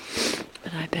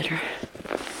 but I better.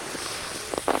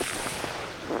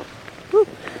 Whoop.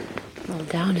 A little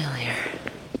downhill here.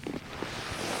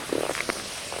 I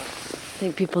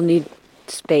think people need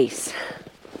space.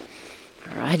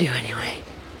 I do anyway.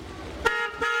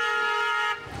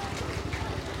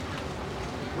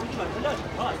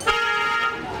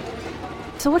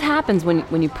 So what happens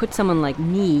when you put someone like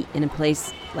me in a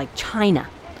place like China,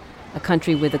 a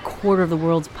country with a quarter of the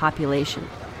world's population,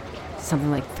 something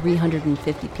like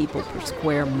 350 people per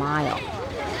square mile?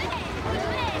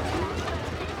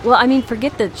 Well, I mean,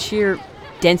 forget the sheer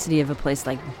density of a place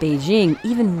like Beijing,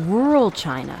 even rural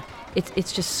China,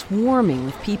 it's just swarming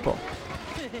with people.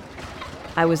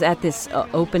 I was at this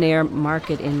open-air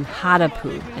market in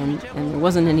Hadapu, and there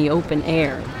wasn't any open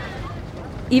air.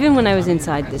 Even when I was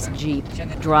inside this Jeep,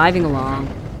 driving along,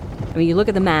 I mean, you look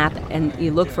at the map and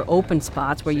you look for open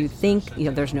spots where you think,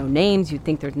 there's no names, you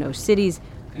think there's no cities.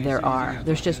 There are.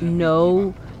 There's just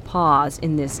no pause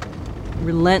in this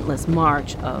relentless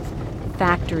march of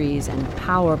factories and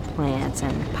power plants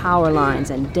and power lines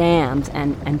and dams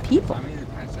and people.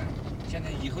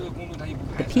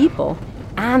 The people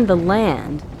and the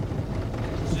land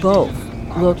both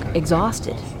look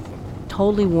exhausted,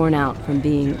 totally worn out from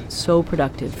being so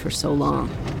productive for so long.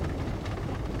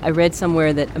 I read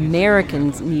somewhere that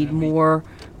Americans need more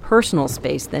personal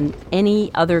space than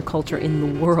any other culture in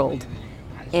the world.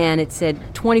 And it said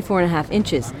 24.5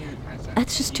 inches.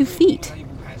 That's just 2 feet.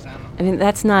 I mean,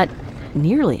 that's not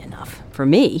nearly enough for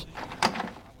me.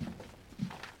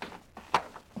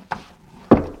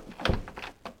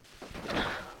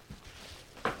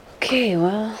 Okay,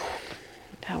 well,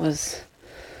 that was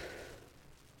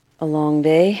a long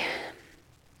day.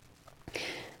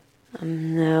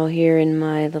 I'm now here in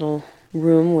my little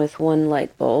room with one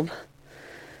light bulb.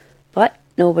 But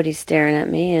nobody's staring at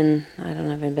me, and I don't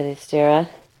have anybody to stare at.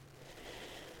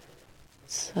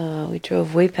 So we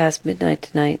drove way past midnight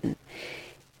tonight, and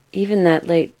even that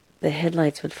late, the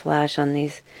headlights would flash on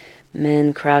these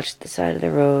men crouched at the side of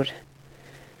the road.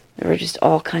 There were just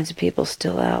all kinds of people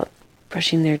still out,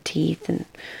 brushing their teeth and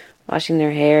washing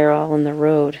their hair all on the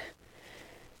road.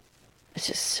 It's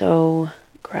just so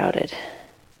crowded.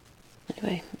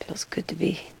 Anyway, it feels good to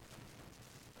be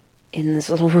in this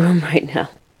little room right now.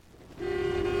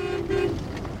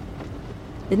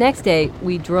 The next day,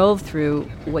 we drove through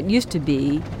what used to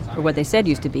be, or what they said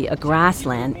used to be, a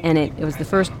grassland, and it was the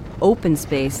first open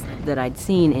space that I'd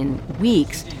seen in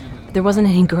weeks. There wasn't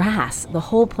any grass. The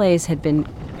whole place had been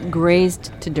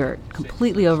grazed to dirt,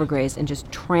 completely overgrazed, and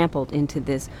just trampled into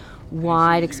this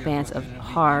wide expanse of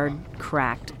hard,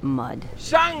 cracked mud.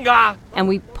 And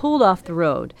we pulled off the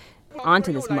road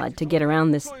onto this mud to get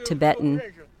around this Tibetan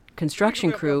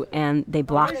construction crew, and they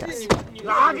blocked us. So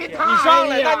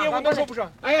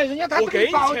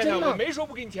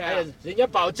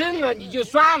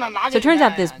it turns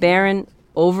out this barren,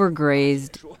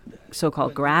 overgrazed,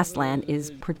 so-called grassland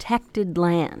is protected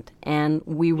land, and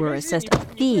we were assessed a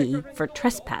fee for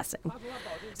trespassing.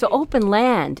 So open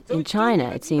land in China,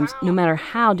 it seems, no matter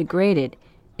how degraded,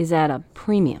 is at a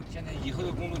premium.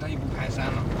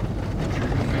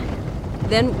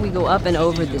 Then we go up and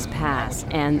over this pass,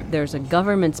 and there's a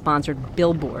government-sponsored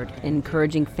billboard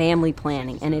encouraging family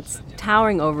planning, and it's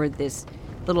towering over this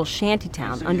little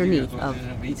shantytown underneath of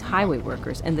these highway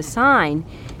workers. And the sign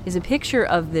is a picture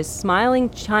of this smiling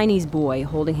Chinese boy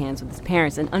holding hands with his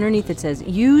parents, and underneath it says,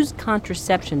 "Use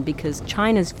contraception because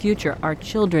China's future, our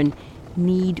children,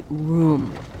 need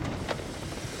room."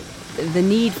 The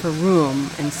need for room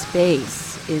and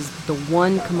space is the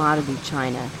one commodity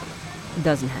China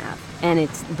doesn't have. And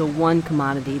it's the one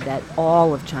commodity that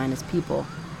all of China's people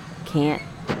can't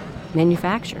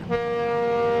manufacture.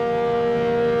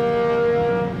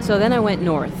 So then I went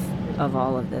north of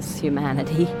all of this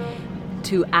humanity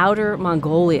to outer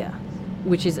Mongolia,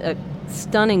 which is a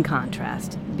stunning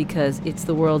contrast because it's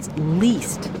the world's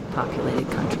least populated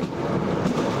country.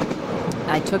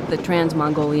 I took the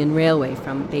Trans-Mongolian Railway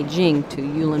from Beijing to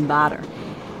Ulaanbaatar.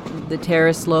 The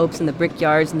terrace slopes and the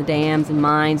brickyards and the dams and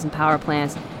mines and power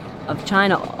plants of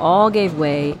China all gave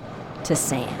way to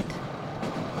sand.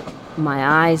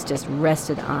 My eyes just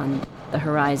rested on the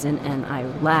horizon, and I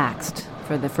relaxed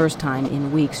for the first time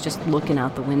in weeks, just looking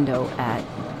out the window at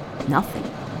nothing.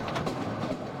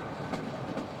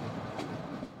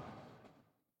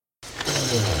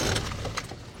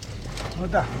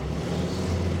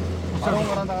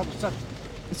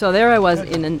 So there I was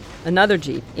in another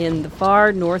Jeep in the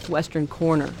far northwestern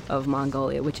corner of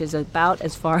Mongolia, which is about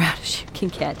as far out as you can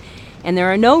get. And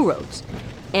there are no roads.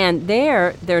 And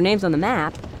there are names on the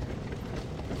map,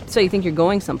 so you think you're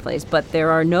going someplace, but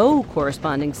there are no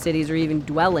corresponding cities or even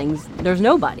dwellings. There's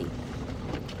nobody.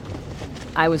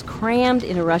 I was crammed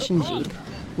in a Russian Jeep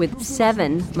with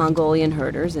 7 Mongolian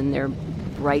herders in their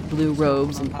bright blue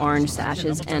robes and orange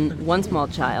sashes, and one small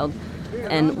child,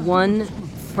 and one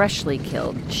freshly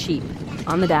killed sheep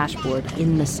on the dashboard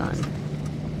in the sun.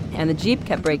 And the Jeep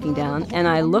kept breaking down, and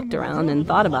I looked around and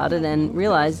thought about it and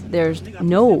realized there's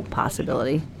no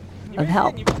possibility of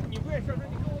help.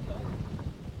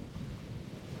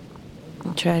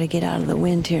 I'll try to get out of the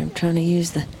wind here. I'm trying to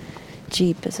use the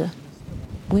Jeep as a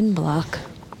wind block.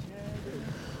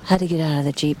 How to get out of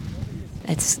the Jeep?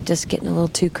 It's just getting a little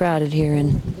too crowded here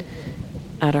in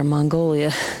Outer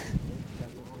Mongolia.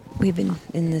 We've been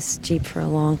in this Jeep for a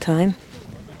long time.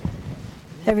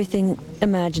 Everything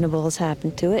imaginable has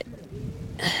happened to it.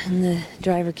 And the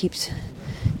driver keeps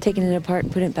taking it apart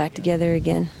and putting it back together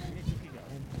again.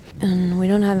 And we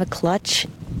don't have a clutch.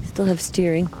 Still have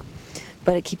steering.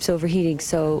 But it keeps overheating,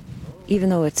 so even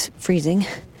though it's freezing,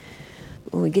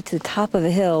 when we get to the top of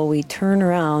a hill, we turn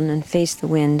around and face the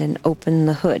wind and open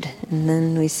the hood. And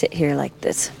then we sit here like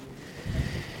this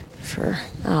for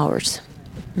hours.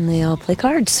 And they all play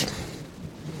cards.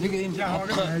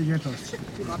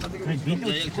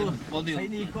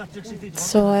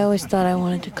 So I always thought I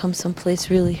wanted to come someplace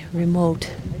really remote.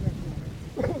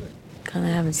 Kind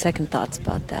of having second thoughts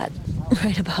about that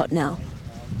right about now.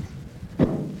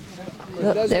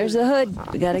 Oh, there's the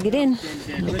hood. We gotta get in.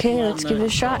 Okay, let's give it a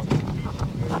shot.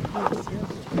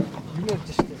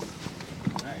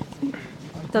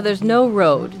 So there's no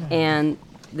road, and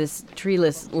this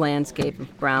treeless landscape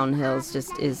of brown hills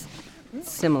just is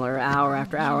similar hour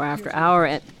after hour after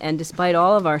hour. And despite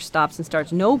all of our stops and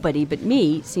starts, nobody but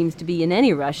me seems to be in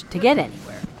any rush to get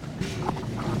anywhere.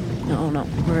 No,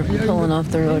 we're pulling off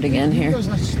the road again here.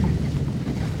 That's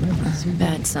a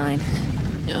bad sign.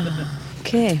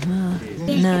 Okay, well,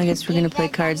 now I guess we're going to play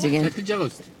cards again.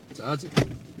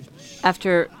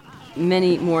 After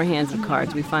many more hands of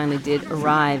cards, we finally did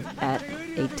arrive at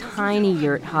a tiny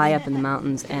yurt high up in the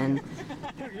mountains, and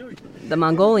the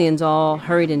Mongolians all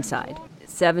hurried inside.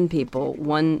 7 people,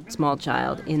 1 small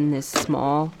child, in this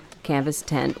small canvas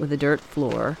tent with a dirt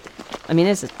floor. I mean,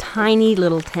 it's a tiny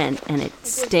little tent, and it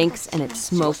stinks, and it's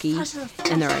smoky,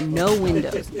 and there are no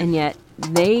windows, and yet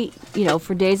they,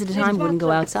 for days at a time wouldn't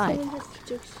go outside.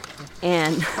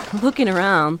 And looking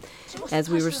around, as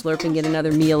we were slurping yet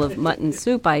another meal of mutton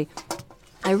soup, I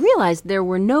realized there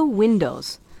were no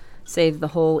windows, save the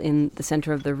hole in the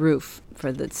center of the roof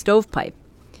for the stovepipe.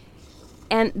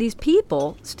 And these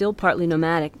people, still partly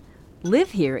nomadic,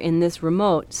 live here in this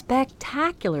remote,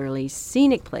 spectacularly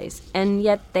scenic place, and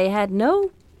yet they had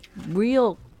no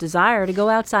real desire to go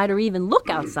outside or even look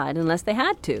outside unless they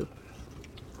had to.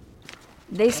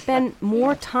 They spend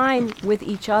more time with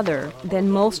each other than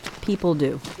most people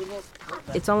do.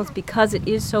 It's almost because it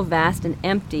is so vast and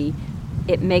empty,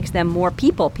 it makes them more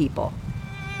people.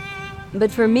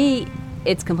 But for me,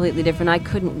 it's completely different. I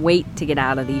couldn't wait to get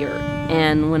out of the yurt.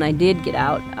 And when I did get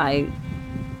out, I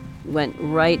went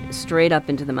right straight up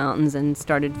into the mountains and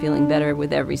started feeling better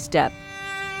with every step.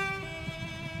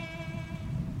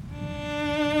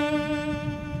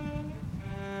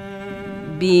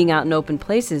 Being out in open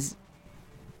places,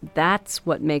 that's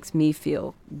what makes me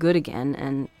feel good again.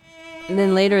 And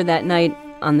then later that night,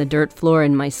 on the dirt floor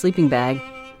in my sleeping bag,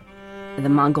 the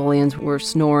Mongolians were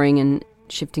snoring and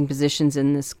shifting positions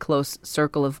in this close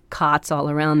circle of cots all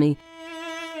around me.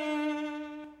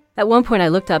 At one point, I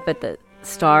looked up at the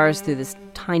stars through this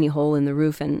tiny hole in the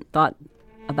roof and thought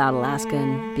about Alaska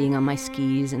and being on my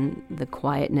skis and the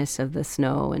quietness of the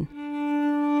snow. And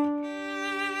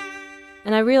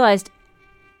I realized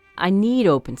I need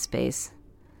open space.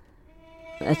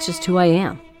 That's just who I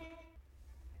am.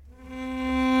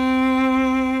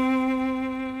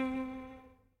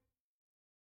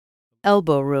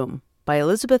 Elbow Room by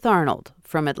Elizabeth Arnold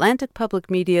from Atlantic Public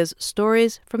Media's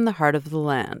Stories from the Heart of the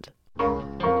Land.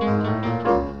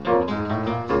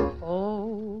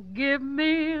 Oh, give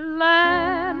me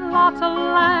land, lots of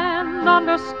land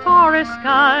under starry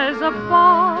skies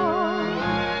above.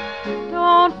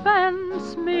 Don't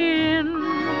fence me in.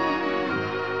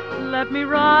 Let me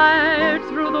ride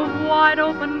through the wide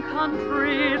open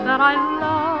country that I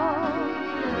love.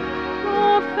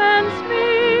 Don't fence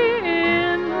me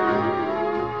in.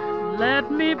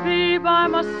 Let me be by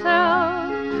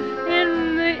myself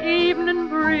in the evening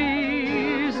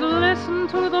breeze. Listen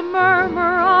to the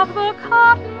murmur of the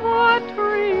cottonwood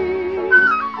trees.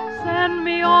 Send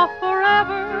me off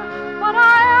forever, but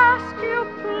I ask you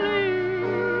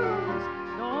please,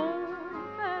 don't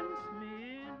fence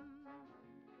me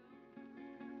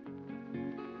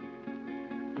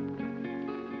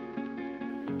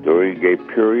in. During a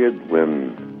period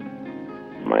when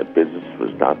my business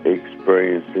was not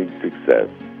experiencing success,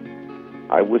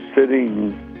 I was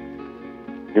sitting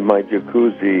in my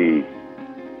jacuzzi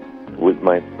with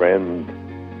my friend,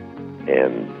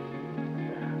 and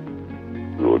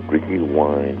we were drinking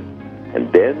wine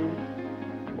And then,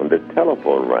 when the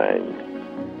telephone rang,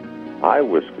 I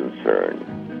was concerned.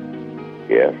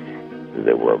 Yes,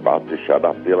 they were about to shut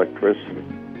off the electricity.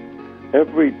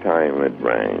 Every time it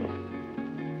rang.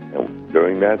 And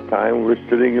during that time, we were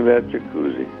sitting in that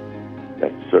jacuzzi.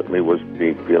 That certainly was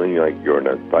me feeling like you're in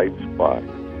a tight spot.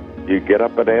 Do you get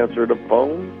up and answer the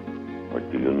phone, or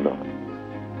do you not?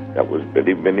 That was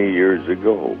many, many years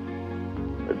ago,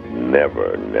 but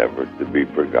never, never to be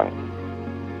forgotten.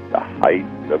 The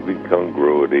height of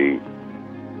incongruity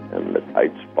and the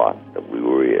tight spot that we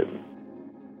were in.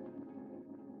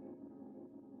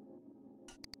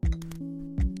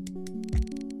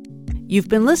 You've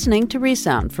been listening to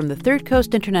Resound from the Third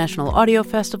Coast International Audio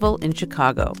Festival in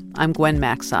Chicago. I'm Gwen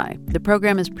Macsai. The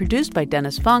program is produced by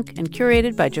Dennis Funk and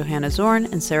curated by Johanna Zorn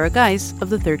and Sarah Geis of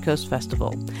the Third Coast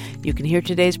Festival. You can hear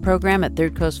today's program at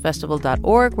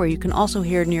thirdcoastfestival.org, where you can also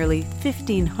hear nearly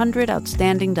 1,500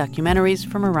 outstanding documentaries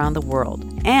from around the world,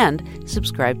 and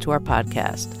subscribe to our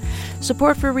podcast.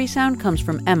 Support for Resound comes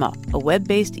from Emma, a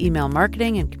web-based email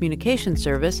marketing and communication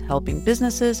service helping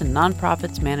businesses and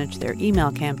nonprofits manage their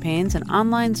email campaigns and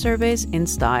online surveys in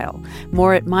style.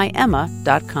 More at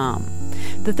myemma.com.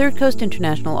 The Third Coast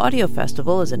International Audio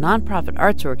Festival is a nonprofit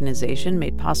arts organization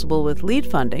made possible with lead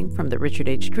funding from the Richard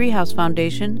H. Driehaus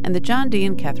Foundation and the John D.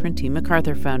 and Catherine T.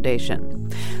 MacArthur Foundation.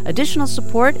 Additional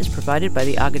support is provided by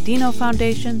the Agudino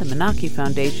Foundation, the Menaki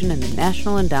Foundation, and the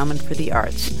National Endowment for the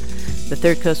Arts. The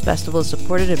Third Coast Festival is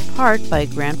supported in part by a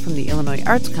grant from the Illinois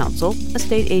Arts Council, a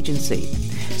state agency.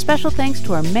 Special thanks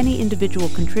to our many individual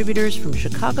contributors from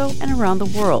Chicago and around the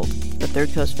world. The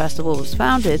Third Coast Festival was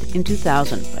founded in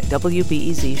 2000 by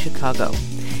WBEZ Chicago.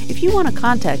 If you want to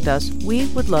contact us, we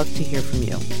would love to hear from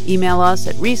you. Email us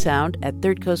at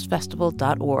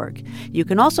resound@thirdcoastfestival.org. You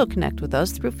can also connect with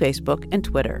us through Facebook and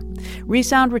Twitter.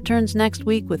 Resound returns next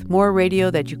week with more radio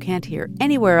that you can't hear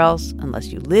anywhere else unless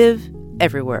you live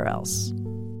everywhere else.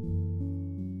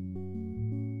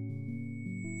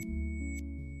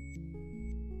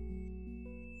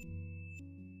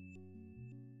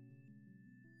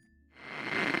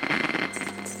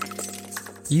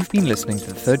 You've been listening to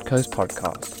the Third Coast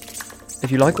Podcast.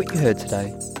 If you like what you heard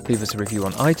today, leave us a review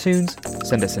on iTunes,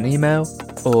 send us an email,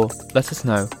 or let us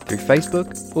know through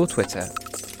Facebook or Twitter.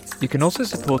 You can also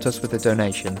support us with a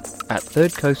donation at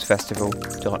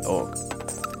thirdcoastfestival.org.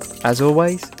 As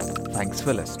always, thanks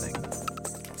for listening.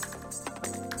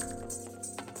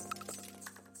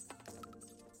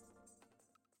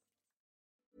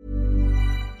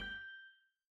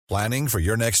 Planning for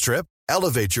your next trip?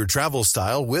 Elevate your travel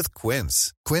style with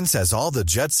Quince. Quince has all the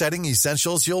jet-setting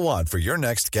essentials you'll want for your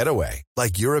next getaway,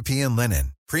 like European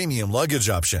linen, premium luggage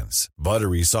options,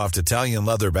 buttery soft Italian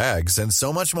leather bags, and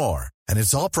so much more. And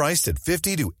it's all priced at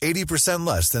 50 to 80%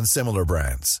 less than similar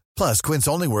brands. Plus, Quince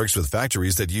only works with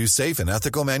factories that use safe and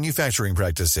ethical manufacturing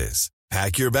practices.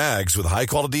 Pack your bags with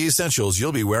high-quality essentials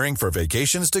you'll be wearing for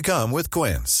vacations to come with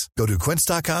Quince. Go to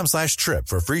quince.com/trip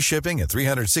for free shipping and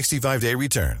 365-day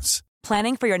returns.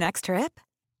 Planning for your next trip?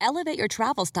 Elevate your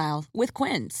travel style with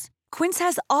Quince. Quince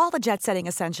has all the jet-setting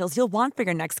essentials you'll want for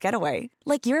your next getaway,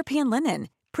 like European linen,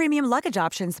 premium luggage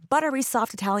options, buttery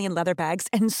soft Italian leather bags,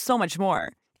 and so much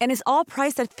more. And is all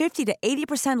priced at 50 to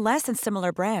 80% less than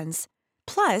similar brands.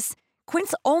 Plus,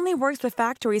 Quince only works with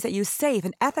factories that use safe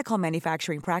and ethical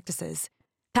manufacturing practices.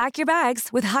 Pack your bags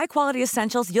with high-quality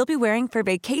essentials you'll be wearing for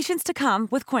vacations to come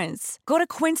with Quince. Go to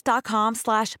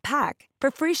quince.com/pack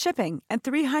for free shipping and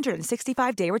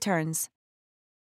 365-day returns.